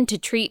go in to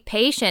treat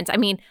patients. I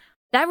mean,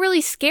 that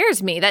really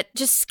scares me. That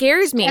just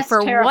scares me. That's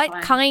for terrifying.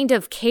 What kind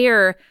of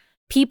care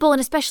people,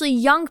 and especially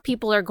young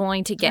people, are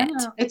going to get.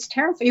 Yeah, it's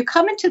terrifying. You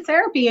come into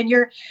therapy and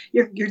you're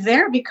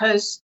there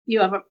because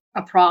you have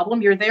a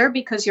problem. You're there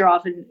because you're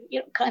often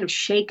kind of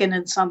shaken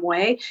in some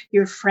way.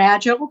 You're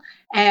fragile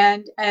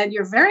and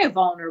you're very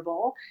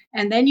vulnerable.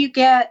 And then you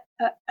get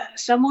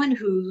someone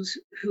whose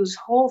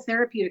whole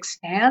therapeutic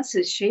stance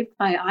is shaped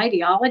by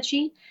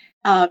ideology.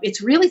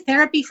 It's really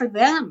therapy for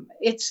them.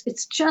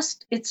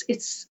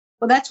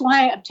 Well, that's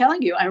why I'm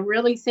telling you, I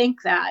really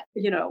think that,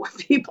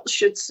 people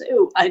should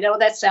sue. I know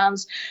that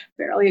sounds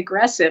fairly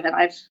aggressive, and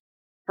I've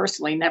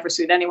personally never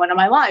sued anyone in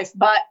my life.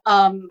 But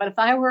if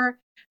I were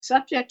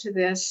subject to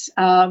this,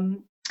 I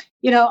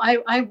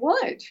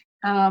would.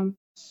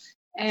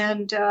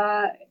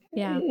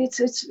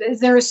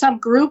 There are some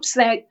groups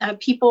that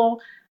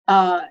people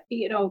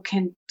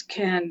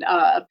can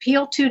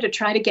appeal to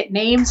try to get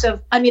names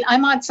of. I mean,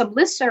 I'm on some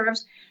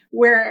listservs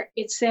where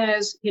it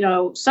says,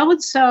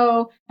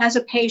 so-and-so has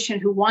a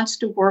patient who wants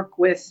to work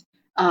with,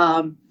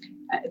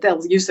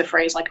 they'll use the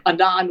phrase like a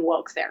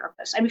non-woke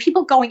therapist. I mean,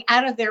 people going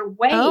out of their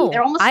way.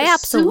 They're almost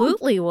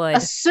absolutely would.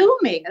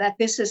 Assuming that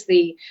this is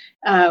the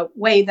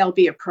way they'll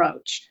be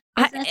approached.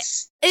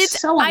 It's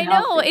so unhealthy. I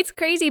know, it's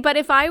crazy. But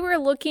if I were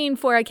looking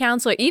for a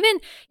counselor, even,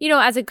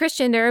 as a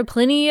Christian, there are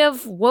plenty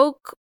of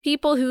woke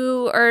people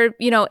who are,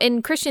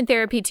 in Christian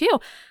therapy too.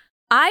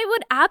 I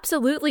would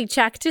absolutely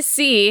check to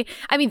see.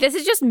 I mean, this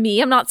is just me.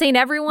 I'm not saying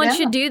everyone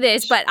should do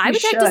this, but I would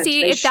check to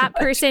see if that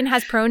person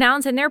has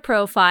pronouns in their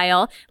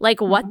profile, like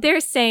what they're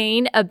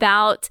saying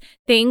about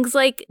things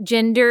like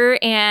gender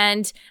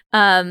and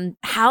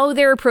how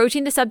they're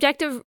approaching the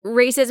subject of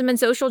racism and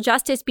social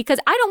justice, because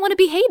I don't want to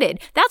be hated.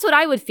 That's what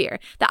I would fear,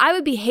 that I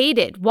would be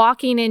hated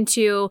walking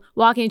into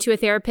a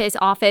therapist's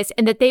office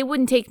and that they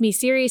wouldn't take me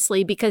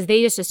seriously because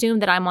they just assume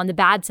that I'm on the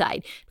bad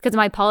side because of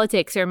my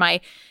politics or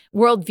my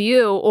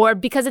worldview or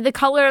because of the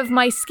color of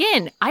my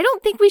skin. I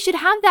don't think we should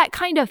have that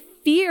kind of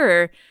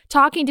fear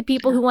talking to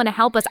people who want to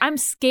help us. I'm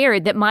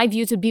scared that my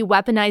views would be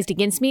weaponized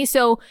against me.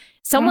 So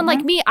someone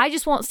like me, I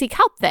just won't seek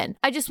help then.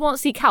 I just won't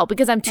seek help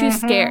because I'm too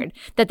scared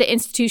that the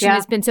institution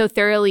has been so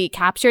thoroughly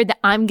captured that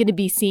I'm going to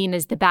be seen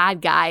as the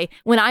bad guy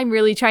when I'm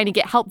really trying to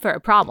get help for a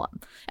problem.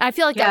 And I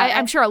feel like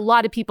I'm sure a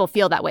lot of people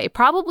feel that way,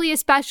 probably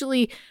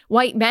especially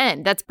white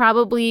men. That's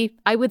probably,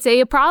 I would say,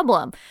 a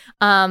problem.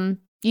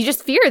 You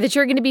just fear that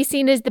you're going to be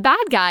seen as the bad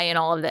guy in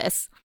all of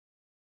this.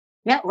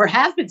 yeah, or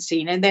have been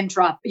seen and then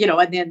drop,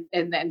 and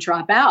then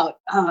drop out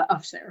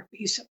of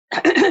therapy.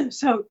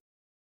 So,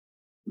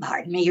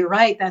 pardon me, you're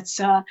right. That's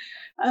a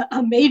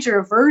major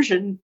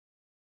aversion,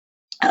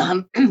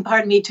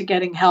 pardon me, to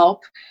getting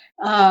help.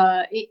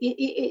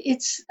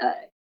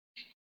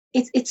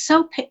 It's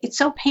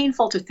so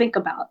painful to think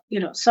about,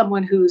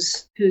 someone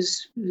who's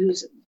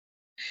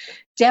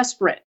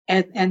desperate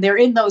and they're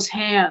in those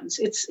hands.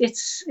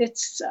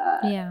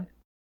 Yeah.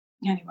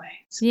 Anyway,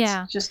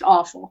 Yeah. it's just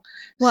awful.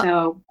 Well,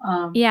 so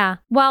yeah.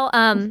 Well,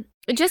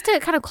 just to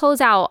kind of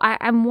close out,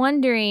 I'm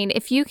wondering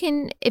if you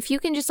can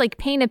just like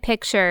paint a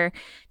picture,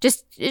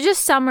 just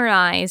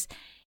summarize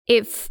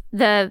if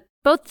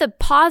both the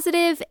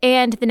positive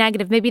and the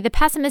negative, maybe the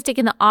pessimistic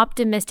and the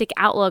optimistic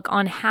outlook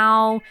on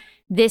how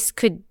this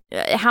could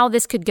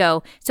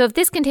go. So if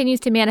this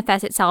continues to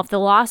manifest itself, the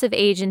loss of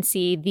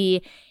agency,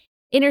 the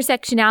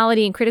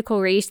intersectionality and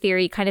critical race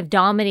theory kind of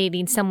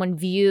dominating someone's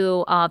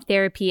view of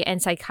therapy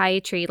and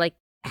psychiatry, like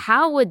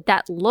how would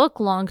that look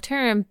long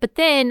term? But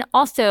then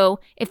also,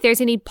 if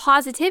there's any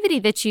positivity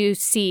that you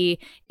see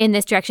in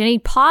this direction, any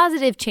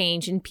positive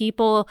change in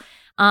people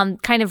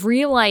kind of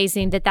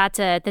realizing that that's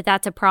a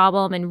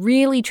problem and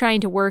really trying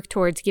to work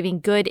towards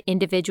giving good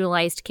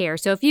individualized care.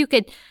 So if you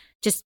could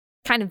just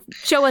kind of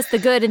show us the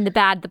good and the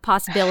bad, the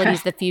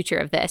possibilities, the future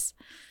of this.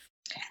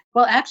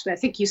 Well, actually, I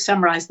think you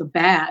summarized the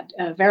bad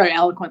very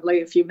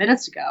eloquently a few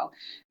minutes ago,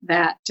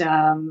 that,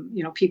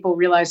 people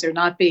realize they're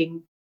not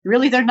being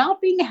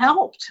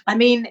helped. I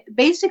mean,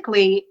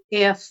 basically,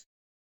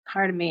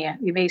 pardon me,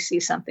 you may see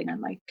something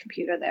on my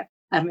computer there.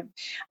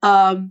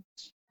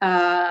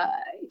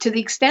 To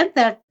the extent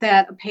that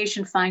a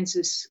patient finds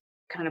this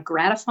kind of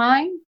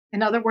gratifying,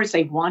 in other words,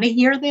 they want to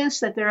hear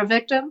this, that they're a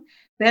victim,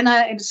 then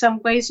in some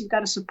ways you've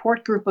got a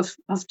support group of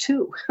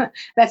two.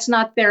 That's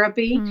not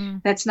therapy.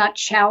 That's not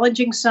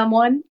challenging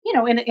someone,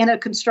 in a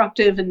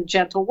constructive and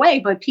gentle way.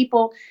 But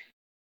people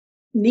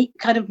need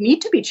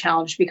to be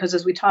challenged because,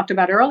 as we talked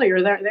about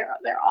earlier,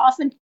 they're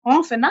often,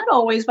 not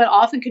always, but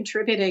often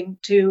contributing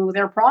to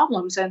their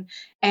problems.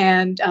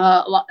 And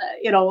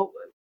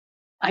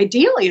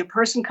ideally, a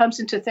person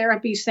comes into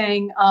therapy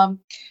saying, I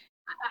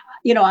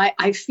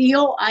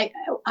feel I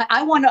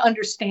want to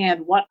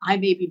understand what I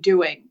may be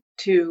doing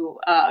to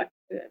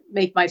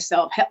make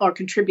myself or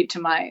contribute to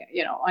my,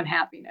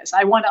 unhappiness.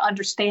 I want to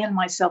understand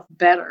myself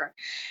better.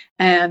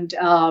 And,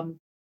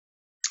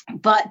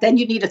 but then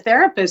you need a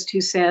therapist who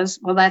says,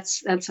 well,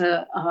 that's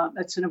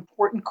an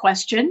important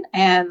question.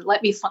 And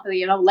let me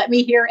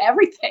hear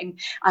everything.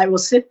 I will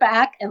sit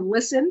back and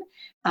listen,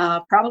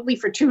 probably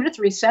for 2 to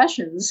 3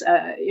 sessions.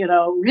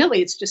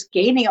 Really, it's just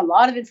gaining a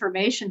lot of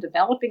information,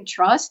 developing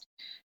trust.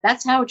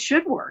 That's how it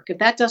should work. If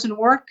that doesn't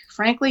work,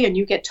 frankly, and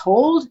you get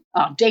told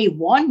day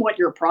one what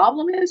your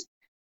problem is,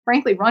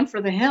 frankly, run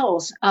for the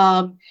hills.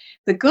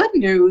 The good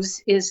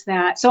news is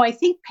that, so I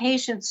think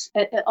patients,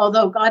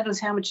 although God knows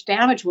how much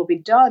damage will be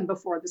done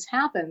before this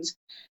happens,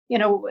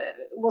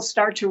 will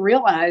start to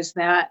realize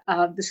that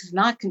this is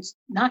not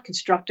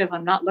constructive.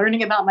 I'm not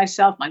learning about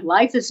myself. My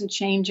life isn't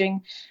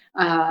changing.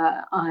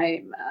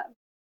 If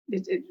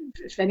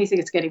anything,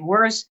 it's getting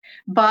worse.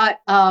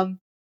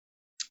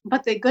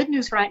 But the good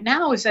news right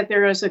now is that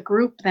there is a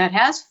group that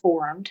has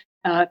formed,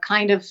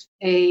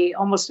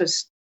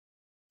 almost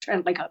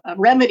like a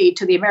remedy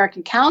to the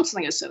American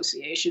Counseling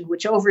Association,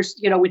 which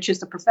is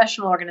the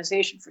professional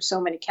organization for so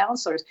many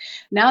counselors.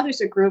 Now there's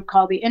a group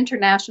called the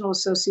International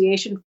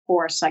Association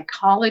for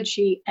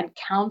Psychology and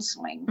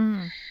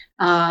Counseling,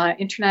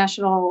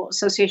 International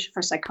Association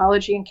for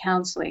Psychology and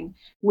Counseling,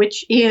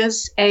 which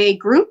is a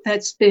group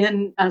that's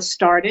been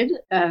started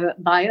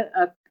by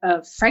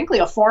frankly,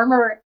 a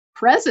former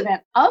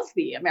president of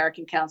the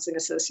American Counseling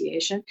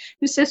Association,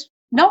 who says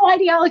no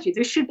ideology.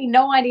 There should be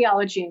no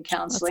ideology in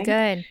counseling.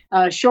 That's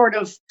good. Short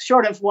of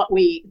of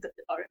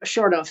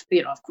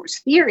course,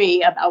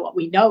 theory about what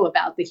we know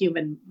about the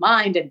human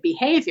mind and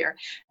behavior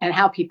and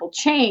how people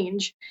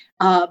change.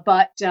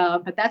 But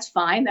that's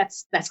fine.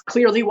 That's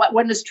clearly what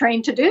one is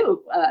trained to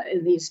do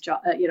in these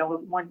jobs.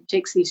 When one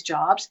takes these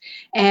jobs,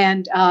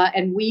 and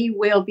we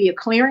will be a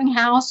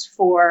clearinghouse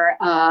for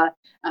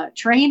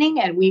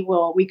training, and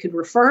we could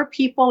refer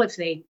people if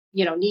they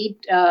need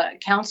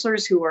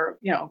counselors who are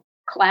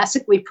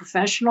classically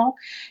professional.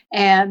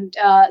 And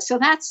so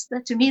that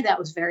to me, that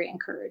was very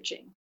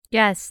encouraging.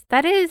 Yes,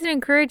 that is an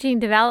encouraging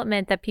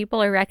development that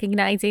people are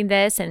recognizing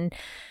this and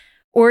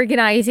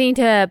organizing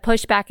to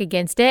push back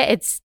against it.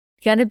 It's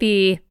going to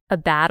be a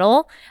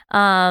battle.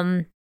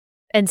 And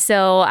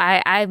so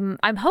I'm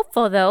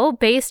hopeful, though,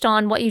 based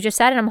on what you just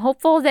said, and I'm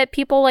hopeful that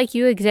people like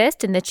you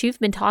exist and that you've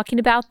been talking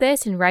about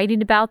this and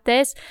writing about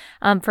this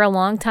for a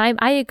long time.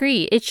 I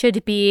agree. It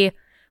should be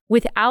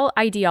without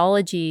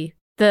ideology.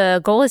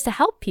 The goal is to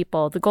help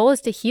people. The goal is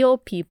to heal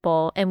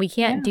people. And we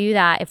can't do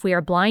that if we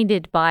are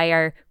blinded by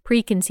our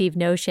preconceived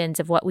notions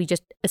of what we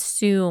just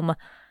assume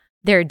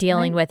they're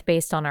dealing with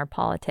based on our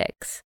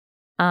politics.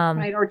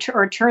 Right. Or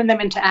turn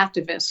them into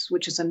activists,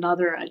 which is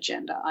another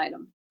agenda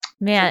item.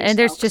 Man, and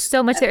there's just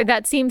so much there.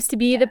 That seems to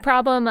be the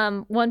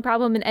problem, one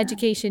problem in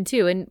education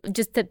too. And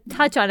just to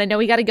touch on, I know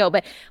we got to go,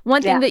 but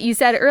one thing that you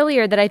said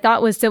earlier that I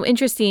thought was so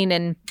interesting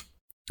and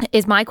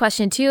is my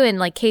question too, in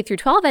like K through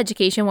 12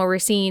 education, where we're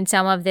seeing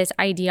some of this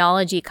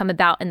ideology come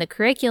about in the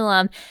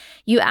curriculum.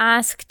 You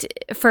asked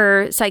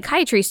for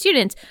psychiatry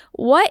students,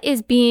 what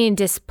is being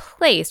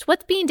displaced?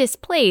 What's being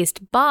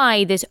displaced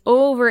by this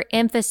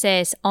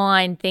overemphasis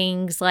on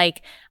things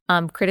like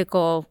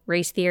critical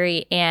race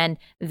theory and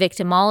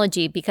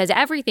victimology? Because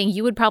everything,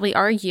 you would probably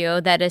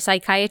argue that a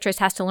psychiatrist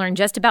has to learn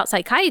just about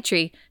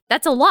psychiatry.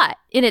 That's a lot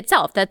in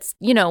itself. That's,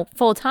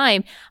 full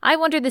time. I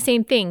wonder the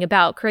same thing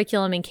about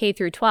curriculum in K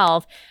through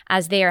 12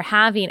 as they are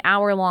having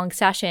hour-long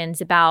sessions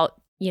about,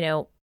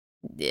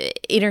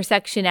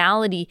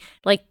 intersectionality.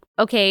 Like,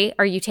 okay,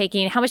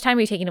 how much time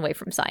are you taking away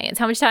from science?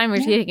 How much time are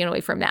you taking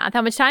away from math?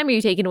 How much time are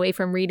you taking away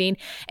from reading?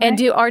 And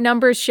do our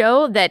numbers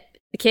show that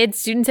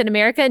students in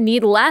America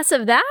need less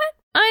of that?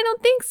 I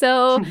don't think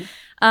so.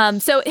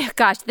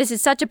 Gosh, this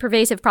is such a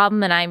pervasive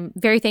problem, and I'm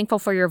very thankful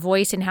for your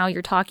voice and how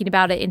you're talking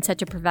about it in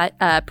such a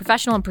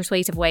professional and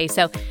persuasive way.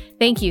 So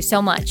thank you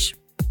so much.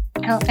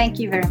 Oh, thank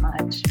you very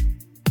much.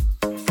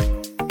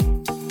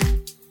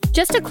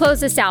 Just to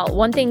close this out,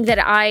 one thing that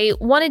I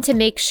wanted to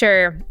make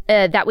sure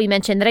that we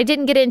mentioned that I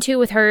didn't get into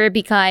with her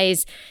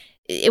because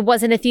it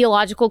wasn't a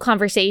theological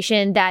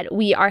conversation that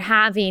we are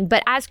having.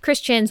 But as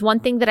Christians, one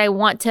thing that I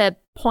want to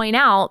point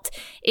out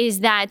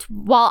is that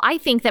while I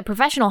think that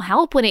professional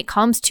help when it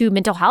comes to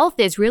mental health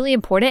is really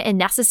important and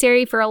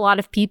necessary for a lot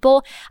of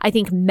people, I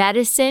think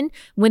medicine,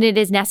 when it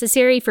is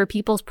necessary for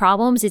people's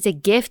problems, is a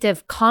gift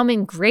of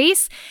common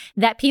grace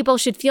that people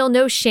should feel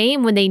no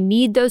shame when they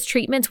need those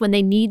treatments, when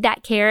they need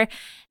that care.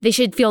 They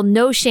should feel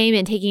no shame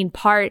in taking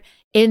part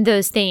in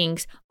those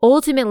things.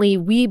 Ultimately,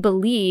 we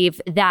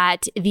believe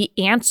that the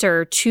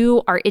answer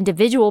to our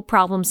individual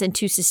problems and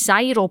to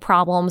societal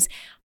problems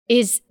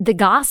is the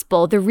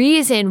gospel. The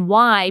reason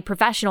why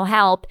professional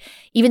help,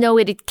 even though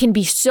it can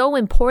be so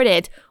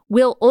important,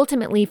 will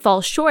ultimately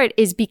fall short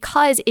is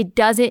because it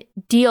doesn't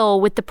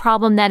deal with the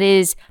problem that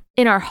is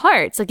in our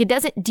hearts. Like, it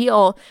doesn't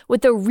deal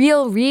with the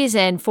real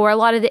reason for a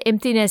lot of the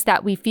emptiness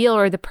that we feel,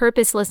 or the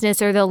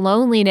purposelessness or the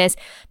loneliness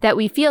that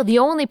we feel. The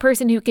only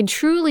person who can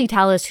truly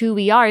tell us who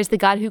we are is the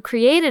God who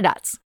created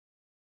us,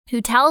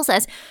 who tells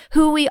us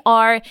who we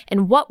are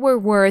and what we're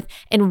worth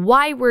and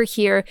why we're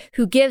here,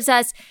 who gives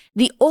us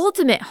the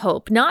ultimate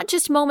hope, not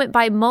just moment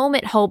by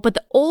moment hope, but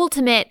the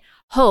ultimate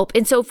hope.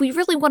 And so if we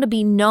really want to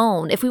be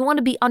known, if we want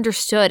to be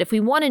understood, if we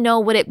want to know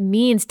what it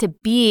means to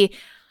be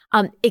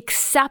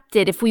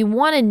accepted, if we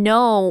want to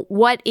know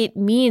what it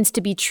means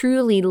to be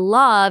truly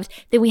loved,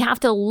 then we have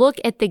to look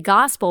at the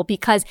gospel,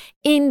 because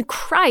in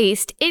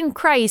Christ,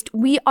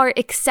 we are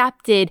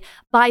accepted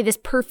by this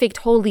perfect,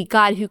 holy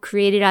God who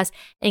created us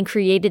and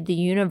created the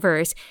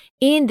universe.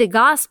 In the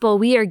gospel,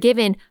 we are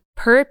given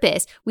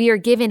purpose. We are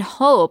given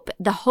hope,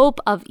 the hope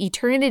of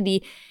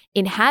eternity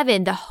in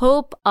heaven, the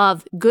hope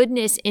of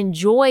goodness and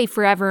joy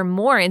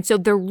forevermore. And so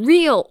the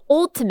real,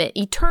 ultimate,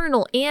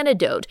 eternal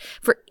antidote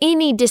for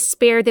any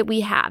despair that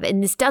we have,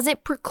 and this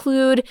doesn't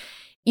preclude,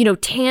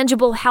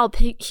 tangible help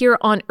here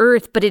on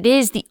earth, but it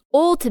is the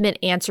ultimate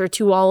answer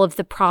to all of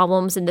the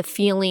problems and the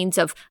feelings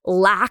of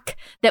lack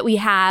that we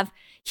have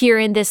here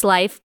in this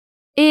life,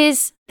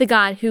 is the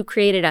God who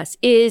created us,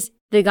 is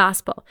the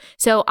gospel.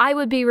 So I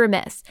would be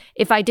remiss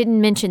if I didn't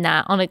mention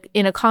that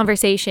in a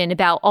conversation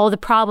about all the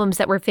problems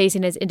that we're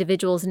facing as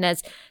individuals and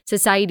as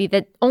society,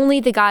 that only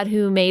the God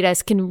who made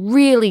us can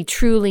really,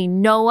 truly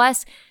know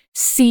us,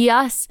 see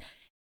us,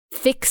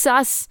 fix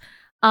us.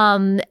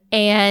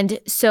 And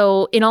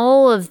so in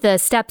all of the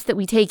steps that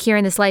we take here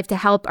in this life to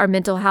help our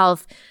mental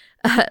health,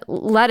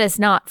 let us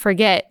not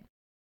forget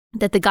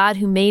that the God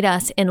who made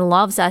us and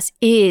loves us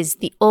is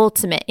the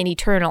ultimate and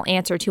eternal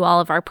answer to all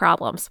of our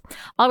problems.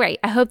 All right,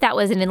 I hope that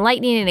was an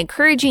enlightening and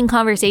encouraging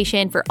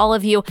conversation for all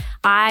of you.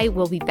 I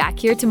will be back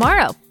here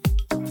tomorrow.